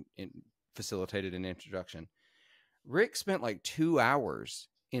Rick and facilitated an introduction. Rick spent like 2 hours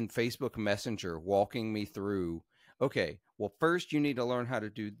in Facebook Messenger walking me through, okay, well, first you need to learn how to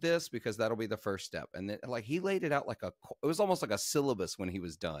do this because that'll be the first step. And then, like, he laid it out it was almost like a syllabus when he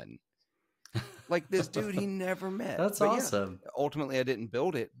was done. Like, this dude he never met. That's but awesome. Yeah, ultimately, I didn't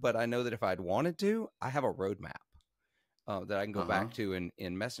build it, but I know that if I'd wanted to, I have a roadmap that I can go back to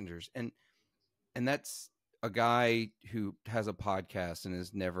in messengers. And that's a guy who has a podcast and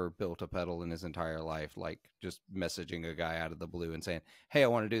has never built a pedal in his entire life, like just messaging a guy out of the blue and saying, hey, I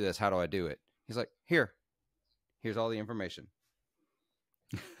want to do this. How do I do it? He's like, here's all the information.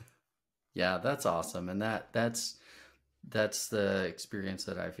 Yeah, that's awesome. And that's the experience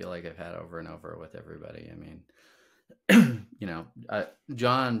that I feel like I've had over and over with everybody. I mean,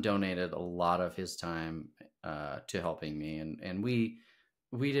 John donated a lot of his time to helping me, and we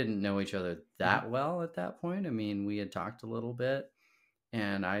didn't know each other that well at that point. I mean, we had talked a little bit,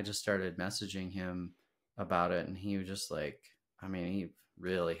 and I just started messaging him about it, and he was just like, I mean, he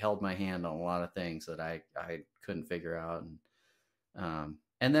really held my hand on a lot of things that I couldn't figure out.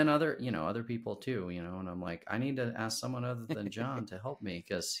 And then other people too, and I'm like, I need to ask someone other than John to help me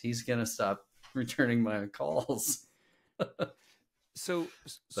because he's going to stop returning my calls. So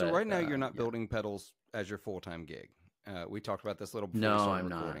right now you're not building pedals as your full-time gig. We talked about this a little before we started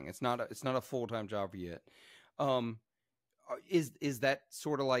recording. Not. It's not a full-time job yet. Is that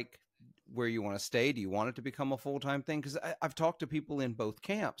sort of like where you want to stay? Do you want it to become a full-time thing? Because I've talked to people in both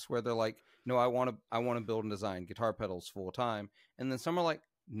camps where they're like, no, I want to build and design guitar pedals full-time. And then some are like,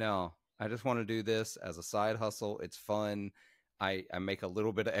 no, I just want to do this as a side hustle. It's fun. I make a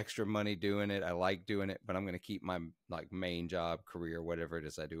little bit of extra money doing it. I like doing it, but I'm going to keep my main job, career, whatever it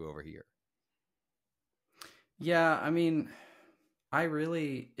is I do over here. Yeah, I mean, I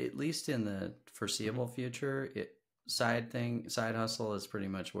really, at least in the foreseeable future, side hustle is pretty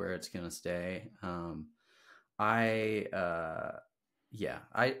much where it's going to stay. I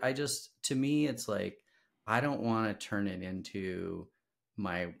just, to me, it's like, I don't want to turn it into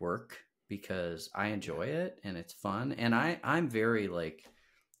my work because I enjoy it and it's fun. And I'm very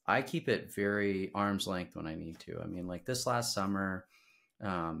I keep it very arm's length when I need to. I mean, like this last summer,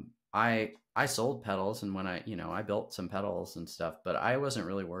 I sold pedals, and when I built some pedals and stuff, but I wasn't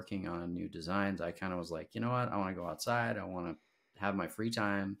really working on new designs. I kind of was like, you know what? I want to go outside. I want to have my free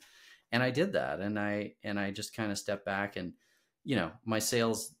time. And I did that. And I just kind of stepped back, and, my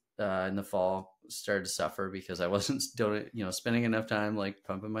sales in the fall started to suffer because I wasn't spending enough time like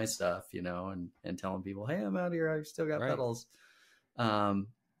pumping my stuff, and telling people, hey, I'm out here. I've still got pedals.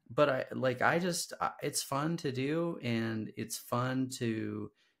 But it's fun to do, and it's fun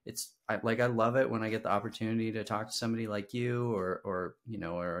to, I love it when I get the opportunity to talk to somebody like you or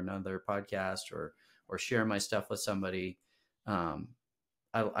another podcast or or share my stuff with somebody.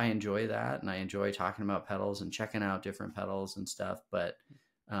 I enjoy that, and I enjoy talking about pedals and checking out different pedals and stuff. But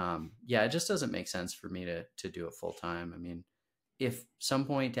yeah, it just doesn't make sense for me to do it full time. I mean, if some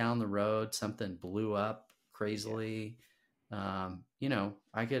point down the road something blew up crazily, you know,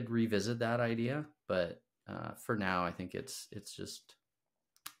 I could revisit that idea. But for now, I think it's just,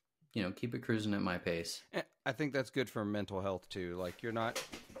 you know, keep it cruising at my pace. I think that's good for mental health too. Like you're not,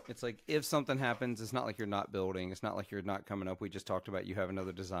 it's like if something happens, it's not like you're not building. It's not like you're not coming up. We just talked about you have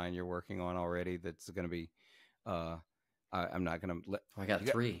another design you're working on already that's going to be, I'm not going to let. I got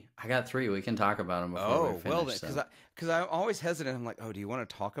three. I got three. We can talk about them before we finish. Well, because I'm always hesitant. I'm like, oh, do you want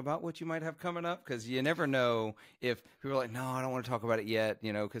to talk about what you might have coming up? Because you never know if people are like, no, I don't want to talk about it yet.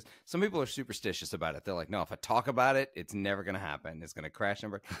 You know, because some people are superstitious about it. They're like, no, if I talk about it, it's never going to happen. It's going to crash.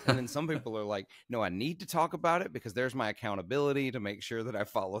 And then some people are like, no, I need to talk about it because there's my accountability to make sure that I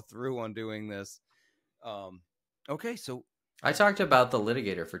follow through on doing this. Okay, so. I talked about the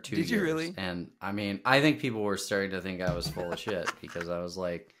litigator for 2 years. Did you really? And I mean, I think people were starting to think I was full of shit because I was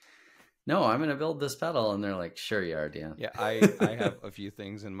like, no, I'm going to build this pedal. And they're like, sure you are, Dan. Yeah, I have a few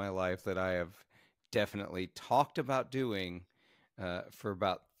things in my life that I have definitely talked about doing for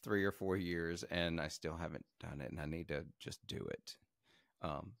about 3 or 4 years, and I still haven't done it, and I need to just do it.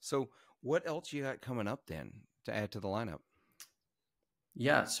 So what else you got coming up then to add to the lineup?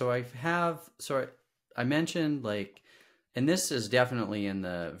 Yeah, so I mentioned like, and this is definitely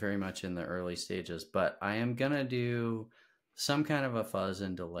very much in the early stages, but I am going to do some kind of a fuzz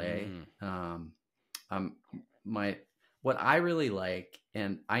and delay. What I really like,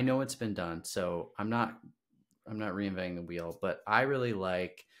 and I know it's been done, so I'm not reinventing the wheel, but I really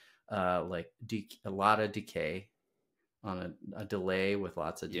like a lot of decay on a delay with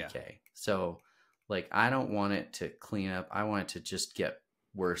lots of decay. Yeah. So like, I don't want it to clean up. I want it to just get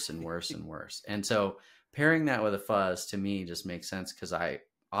worse and worse and worse. And so pairing that with a fuzz to me just makes sense because I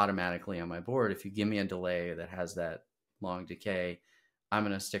automatically on my board, if you give me a delay that has that long decay, I'm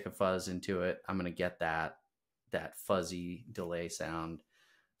going to stick a fuzz into it. I'm going to get that fuzzy delay sound.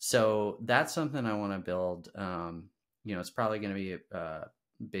 So that's something I want to build. You know, it's probably going to be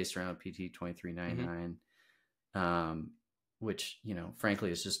based around PT 2399, which, you know,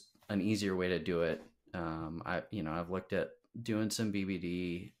 frankly is just an easier way to do it. I've looked at doing some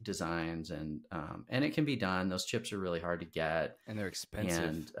BBD designs and it can be done. Those chips are really hard to get and they're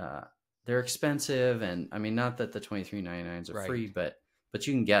expensive. And I mean, not that the 2399s are free, but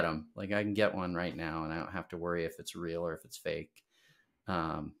you can get them. Like I can get one right now and I don't have to worry if it's real or if it's fake.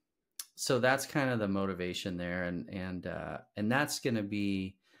 So that's kind of the motivation there. And that's going to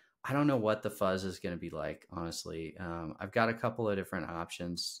be, I don't know what the fuzz is going to be like, honestly. I've got a couple of different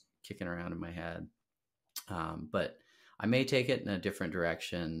options kicking around in my head. But I may take it in a different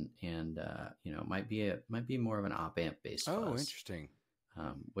direction, and you know, might be more of an op amp based fuzz. Oh, interesting.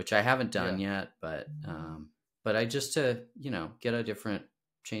 Which I haven't done yet, but I just to, you know, get a different,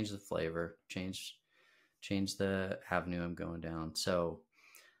 change the flavor, change the avenue I'm going down. So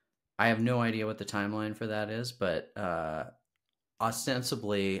I have no idea what the timeline for that is, but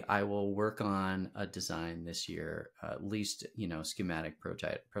ostensibly I will work on a design this year, at least, you know, schematic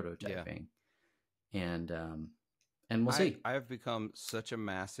prototyping, and we'll see. I have become such a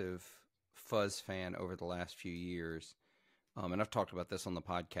massive fuzz fan over the last few years. And I've talked about this on the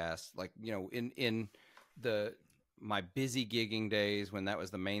podcast, like, you know, in my busy gigging days when that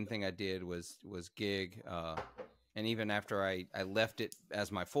was the main thing I did was gig. And even after I left it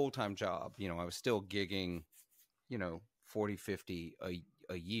as my full-time job, you know, I was still gigging, you know, 40, 50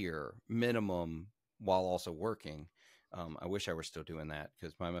 a year minimum while also working. I wish I were still doing that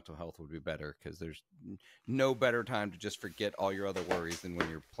because my mental health would be better, because there's no better time to just forget all your other worries than when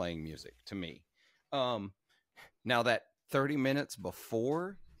you're playing music, to me. Now that 30 minutes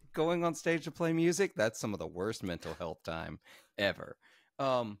before going on stage to play music, that's some of the worst mental health time ever.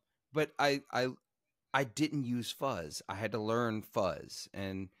 But I didn't use fuzz. I had to learn fuzz,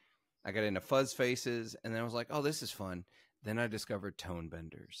 and I got into fuzz faces, and then I was like, oh, this is fun. Then I discovered tone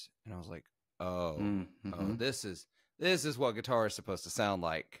benders, and I was like, oh, this is what guitar is supposed to sound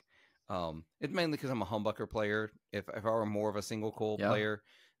like. It's mainly because I'm a humbucker player. If I were more of a single coil player,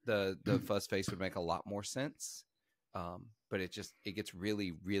 the fuzz face would make a lot more sense. But it gets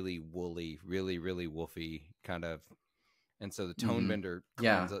really, really woolly, really, really woofy kind of. And so the tone bender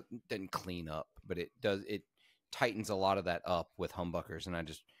didn't clean up, but it tightens a lot of that up with humbuckers, and I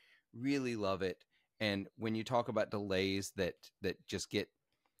just really love it. And when you talk about delays that just get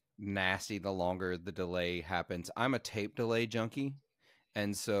nasty the longer the delay happens, I'm a tape delay junkie,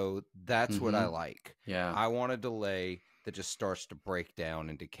 and so that's what I like. I want a delay that just starts to break down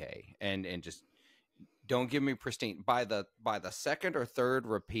and decay and just don't give me pristine. By the second or third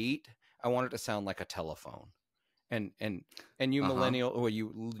repeat, I want it to sound like a telephone. And you millennial, or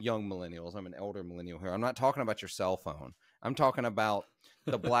you young millennials, I'm an elder millennial here. I'm not talking about your cell phone. I'm talking about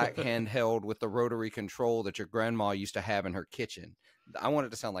the black handheld with the rotary control that your grandma used to have in her kitchen. I want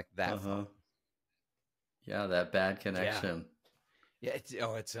it to sound like that phone. Yeah, that bad connection. Yeah,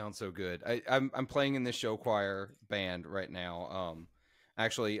 it sounds so good. I'm playing in this show choir band right now.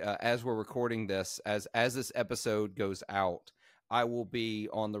 Actually, as we're recording this, as this episode goes out, I will be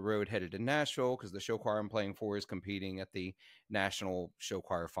on the road headed to Nashville because the show choir I'm playing for is competing at the National Show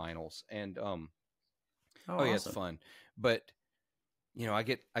Choir Finals. And yeah, awesome. It's fun. But I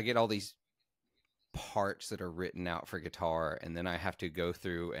get all these parts that are written out for guitar, and then I have to go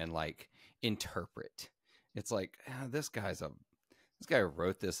through and like interpret. It's like this guy who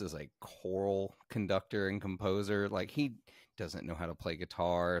wrote this as a choral conductor and composer. Like he doesn't know how to play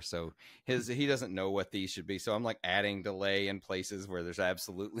guitar, so he doesn't know what these should be. So I'm like adding delay in places where there's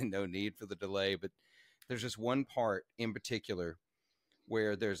absolutely no need for the delay. But there's just one part in particular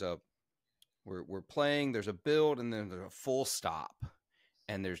where we're playing, there's a build, and then there's a full stop,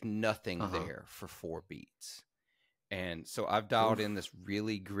 and there's nothing there for 4 beats. And so I've dialed in this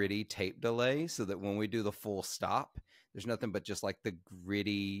really gritty tape delay so that when we do the full stop, there's nothing but just like the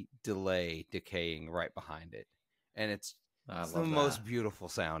gritty delay decaying right behind it. And it's the most beautiful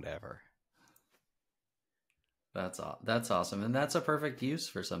sound ever. That's awesome. And that's a perfect use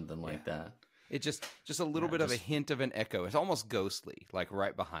for something like that. It just a little bit of a hint of an echo. It's almost ghostly, like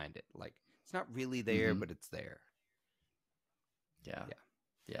right behind it. Like it's not really there, but it's there.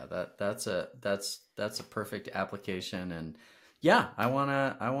 Yeah, that's a perfect application. And yeah, I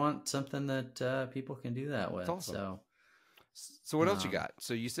want something that people can do that with. Awesome. So what else you got?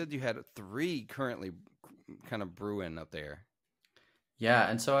 So you said you had 3 currently kind of brewing up there. Yeah,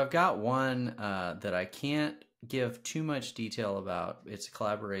 and so I've got one that I can't give too much detail about. It's a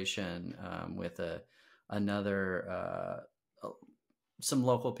collaboration with some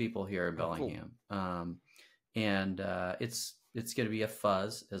local people here in Bellingham. Cool. And it's going to be a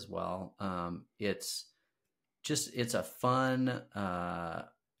fuzz as well. It's a fun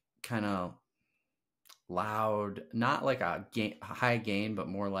kind of loud, not like a high gain, but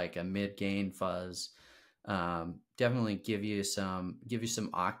more like a mid gain fuzz. Definitely give you some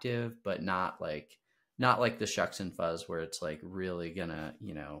octave, but not like the shucks and fuzz where it's like really gonna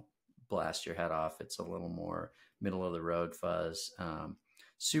blast your head off. It's a little more middle of the road fuzz.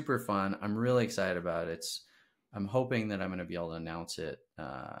 Super fun. I'm really excited about it. I'm hoping that I'm going to be able to announce it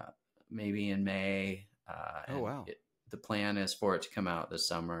maybe in May. Wow. The plan is for it to come out this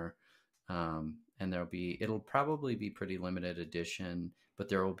summer. And it'll probably be pretty limited edition, but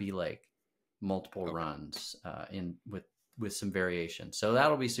there will be like multiple runs with some variation. So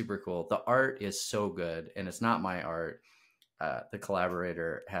that'll be super cool. The art is so good, and it's not my art. The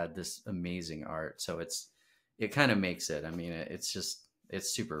collaborator had this amazing art, so it kind of makes it. I mean, it's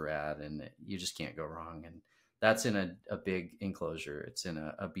super rad, and you just can't go wrong. And that's in a big enclosure. It's in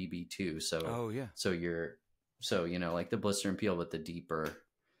a BB2. So so like the blister and peel, but the deeper.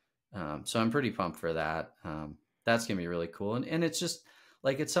 So I'm pretty pumped for that. That's gonna be really cool, and it's just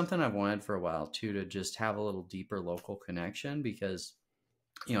like it's something I've wanted for a while too, to just have a little deeper local connection, because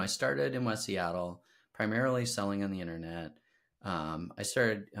I started in West Seattle primarily selling on the internet. I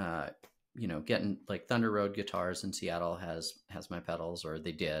started getting like Thunder Road Guitars in Seattle has my pedals, or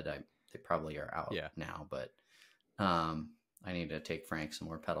they did. They probably are out now, but I need to take Frank some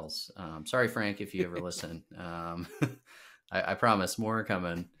more pedals. Sorry, Frank, if you ever listen. I promise more are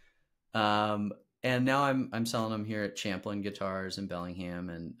coming. And now I'm selling them here at Champlin Guitars in Bellingham,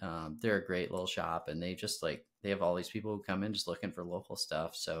 and they're a great little shop, and they just they have all these people who come in just looking for local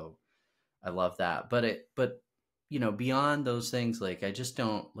stuff. So I love that. But beyond those things, like I just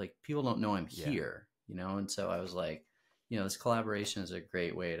don't people don't know I'm here, and so I was like, this collaboration is a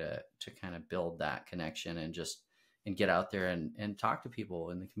great way to kind of build that connection and get out there and talk to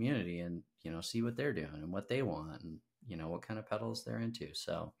people in the community and, see what they're doing and what they want and, what kind of pedals they're into.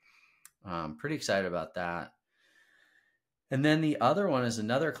 So I'm pretty excited about that. And then the other one is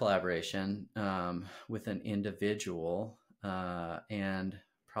another collaboration with an individual, and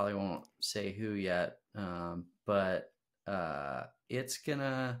probably won't say who yet, but it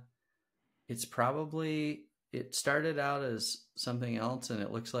started out as something else, and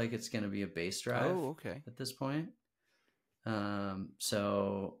it looks like it's going to be a bass drive at this point.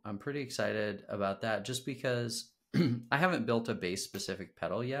 So I'm pretty excited about that, just because I haven't built a bass specific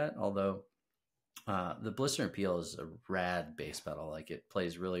pedal yet, although the Blister and Peel is a rad bass pedal. Like it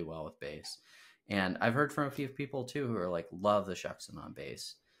plays really well with bass. And I've heard from a few people too who are like, love the Shuxon on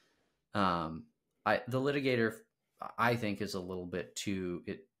bass. the litigator, I think, is a little bit too,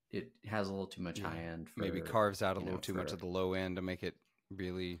 it has a little too much high end for, maybe carves out a little too much for, of the low end to make it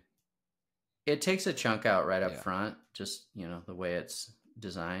really. it takes a chunk out right up Yeah. front, just, the way it's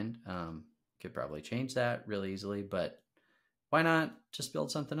designed. Could probably change that really easily, but why not just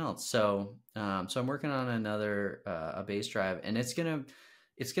build something else? So, so I'm working on another, a bass drive, and it's going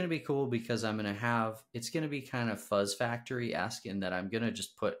to be cool because it's going to be kind of Fuzz Factory-esque in that I'm going to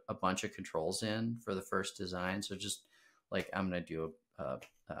just put a bunch of controls in for the first design. So just like, I'm going to do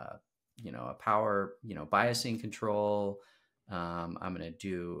a power, biasing control. I'm going to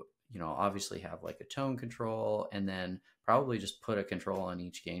do, obviously have like a tone control, and then probably just put a control on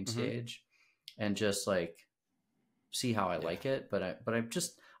each gain stage and just like see how I like it. But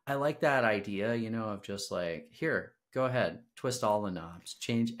I like that idea, of just like, here, go ahead, twist all the knobs,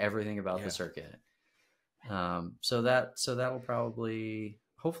 change everything about the circuit. So that'll probably,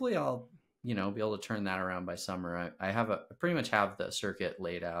 hopefully I'll, be able to turn that around by summer. I pretty much have the circuit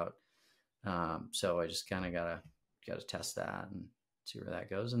laid out. So I just kind of gotta test that and see where that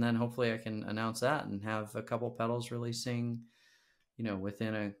goes. And then hopefully I can announce that and have a couple pedals releasing,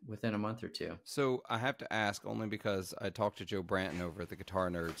 within a month or two. So I have to ask only because I talked to Joe Branton over at the Guitar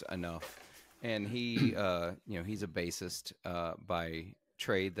Nerds enough, and he, he's a bassist by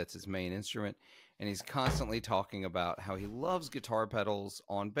trade. That's his main instrument, and he's constantly talking about how he loves guitar pedals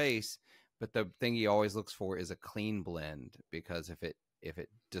on bass, but the thing he always looks for is a clean blend, because if it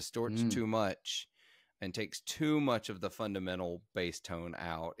distorts too much and takes too much of the fundamental bass tone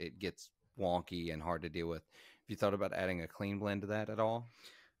out, it gets wonky and hard to deal with. Have you thought about adding a clean blend to that at all?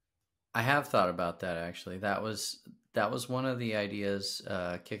 I have thought about that, actually. That was one of the ideas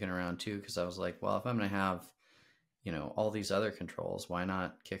kicking around too, because I was like, well, if I'm going to have, all these other controls, why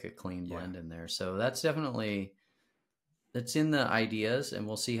not kick a clean blend in there? So that's definitely, that's in the ideas, and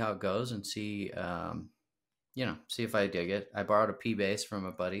we'll see how it goes and see, see if I dig it. I borrowed a P bass from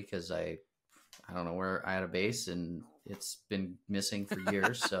a buddy because I don't know where I had a bass and it's been missing for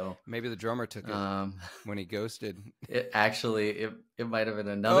years. So maybe the drummer took it when he ghosted. It might have been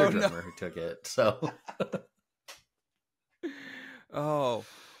another drummer who took it. So, oh,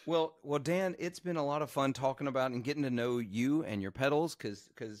 well, Dan, it's been a lot of fun talking about and getting to know you and your pedals,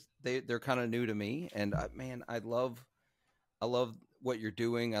 because they're kind of new to me, and man, I love what you're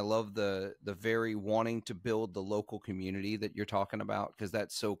doing. I love the very wanting to build the local community that you're talking about, because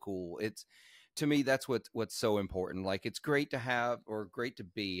that's so cool. It's, to me, that's what's so important. Like, it's great to have, or great to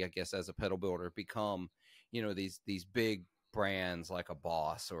be, I guess, as a pedal builder, become, these big brands like a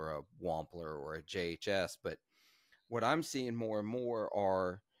Boss or a Wampler or a JHS. But what I'm seeing more and more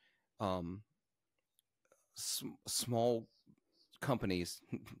are small companies.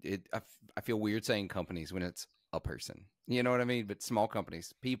 I feel weird saying companies when it's a person, you know what I mean? But small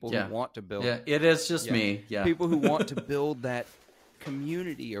companies, people who want to build. Yeah, it is just me. Yeah, people who want to build that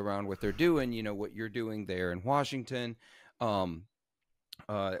community around what they're doing. What you're doing there in Washington, or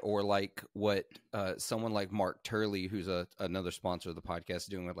like what someone like Mark Turley, who's another sponsor of the podcast, is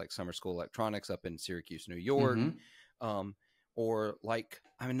doing with like Summer School Electronics up in Syracuse, New York. Or like,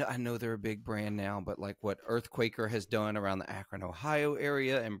 I know they're a big brand now, but like what Earthquaker has done around the Akron, Ohio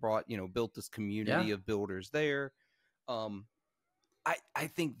area, and built this community of builders there. I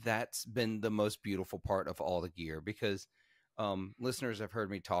think that's been the most beautiful part of all the gear, because listeners have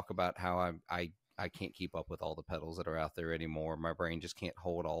heard me talk about how I can't keep up with all the pedals that are out there anymore. My brain just can't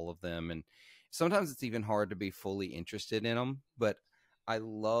hold all of them, and sometimes it's even hard to be fully interested in them. But I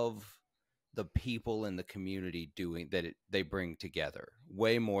love the people in the community doing that. They bring together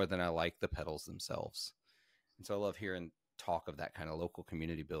way more than I like the pedals themselves. And so I love hearing talk of that kind of local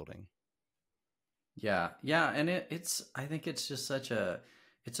community building. Yeah. And I think it's just such a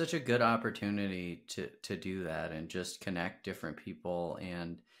good opportunity to do that and just connect different people.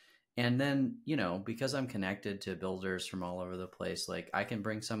 And then, because I'm connected to builders from all over the place, like I can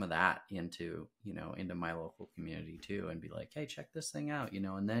bring some of that into my local community too, and be like, hey, check this thing out,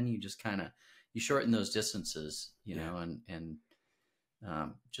 and then you just kind of, you shorten those distances, and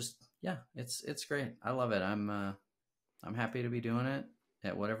it's great. I love it. I'm happy to be doing it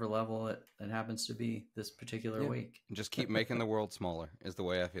at whatever level it happens to be this particular week. And just keep making the world smaller is the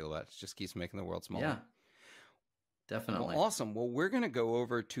way I feel about it. Just keeps making the world smaller. Yeah. Definitely. Well, awesome. Well, we're going to go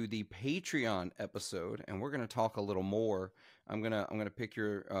over to the Patreon episode, and we're going to talk a little more. I'm going to pick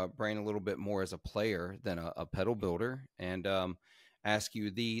your brain a little bit more as a player than a pedal builder, and ask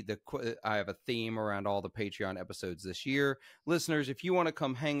you I have a theme around all the Patreon episodes this year. Listeners, if you want to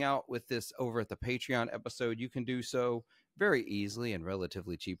come hang out with this over at the Patreon episode, you can do so very easily and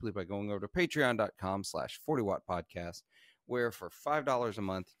relatively cheaply by going over to patreon.com/40watt podcast, where for $5 a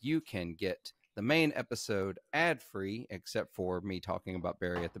month, you can get the main episode ad-free, except for me talking about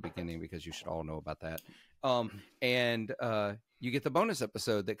Barry at the beginning, because you should all know about that. And you get the bonus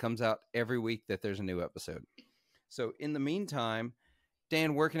episode that comes out every week that there's a new episode. So in the meantime,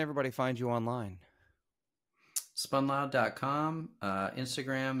 Dan, where can everybody find you online? Spunloud.com.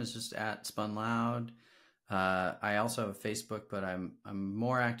 Instagram is just at spunloud. I also have Facebook, but I'm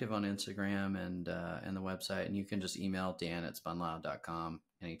more active on Instagram and the website. And you can just email Dan at spunloud.com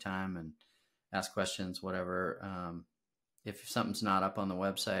anytime and ask questions, whatever. If something's not up on the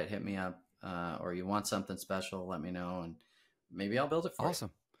website, hit me up. Or you want something special, let me know, and maybe I'll build it for you.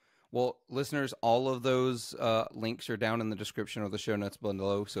 Awesome. Well, listeners, all of those links are down in the description or the show notes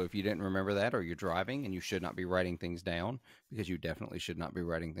below. So if you didn't remember that, or you're driving and you should not be writing things down, because you definitely should not be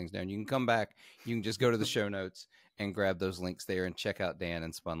writing things down, you can come back. You can just go to the show notes and grab those links there and check out Dan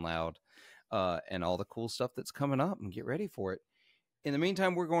and Spun Loud and all the cool stuff that's coming up, and get ready for it. In the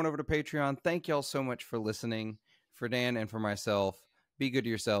meantime, we're going over to Patreon. Thank y'all so much for listening. For Dan and for myself, be good to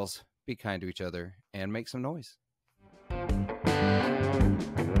yourselves, be kind to each other, and make some noise.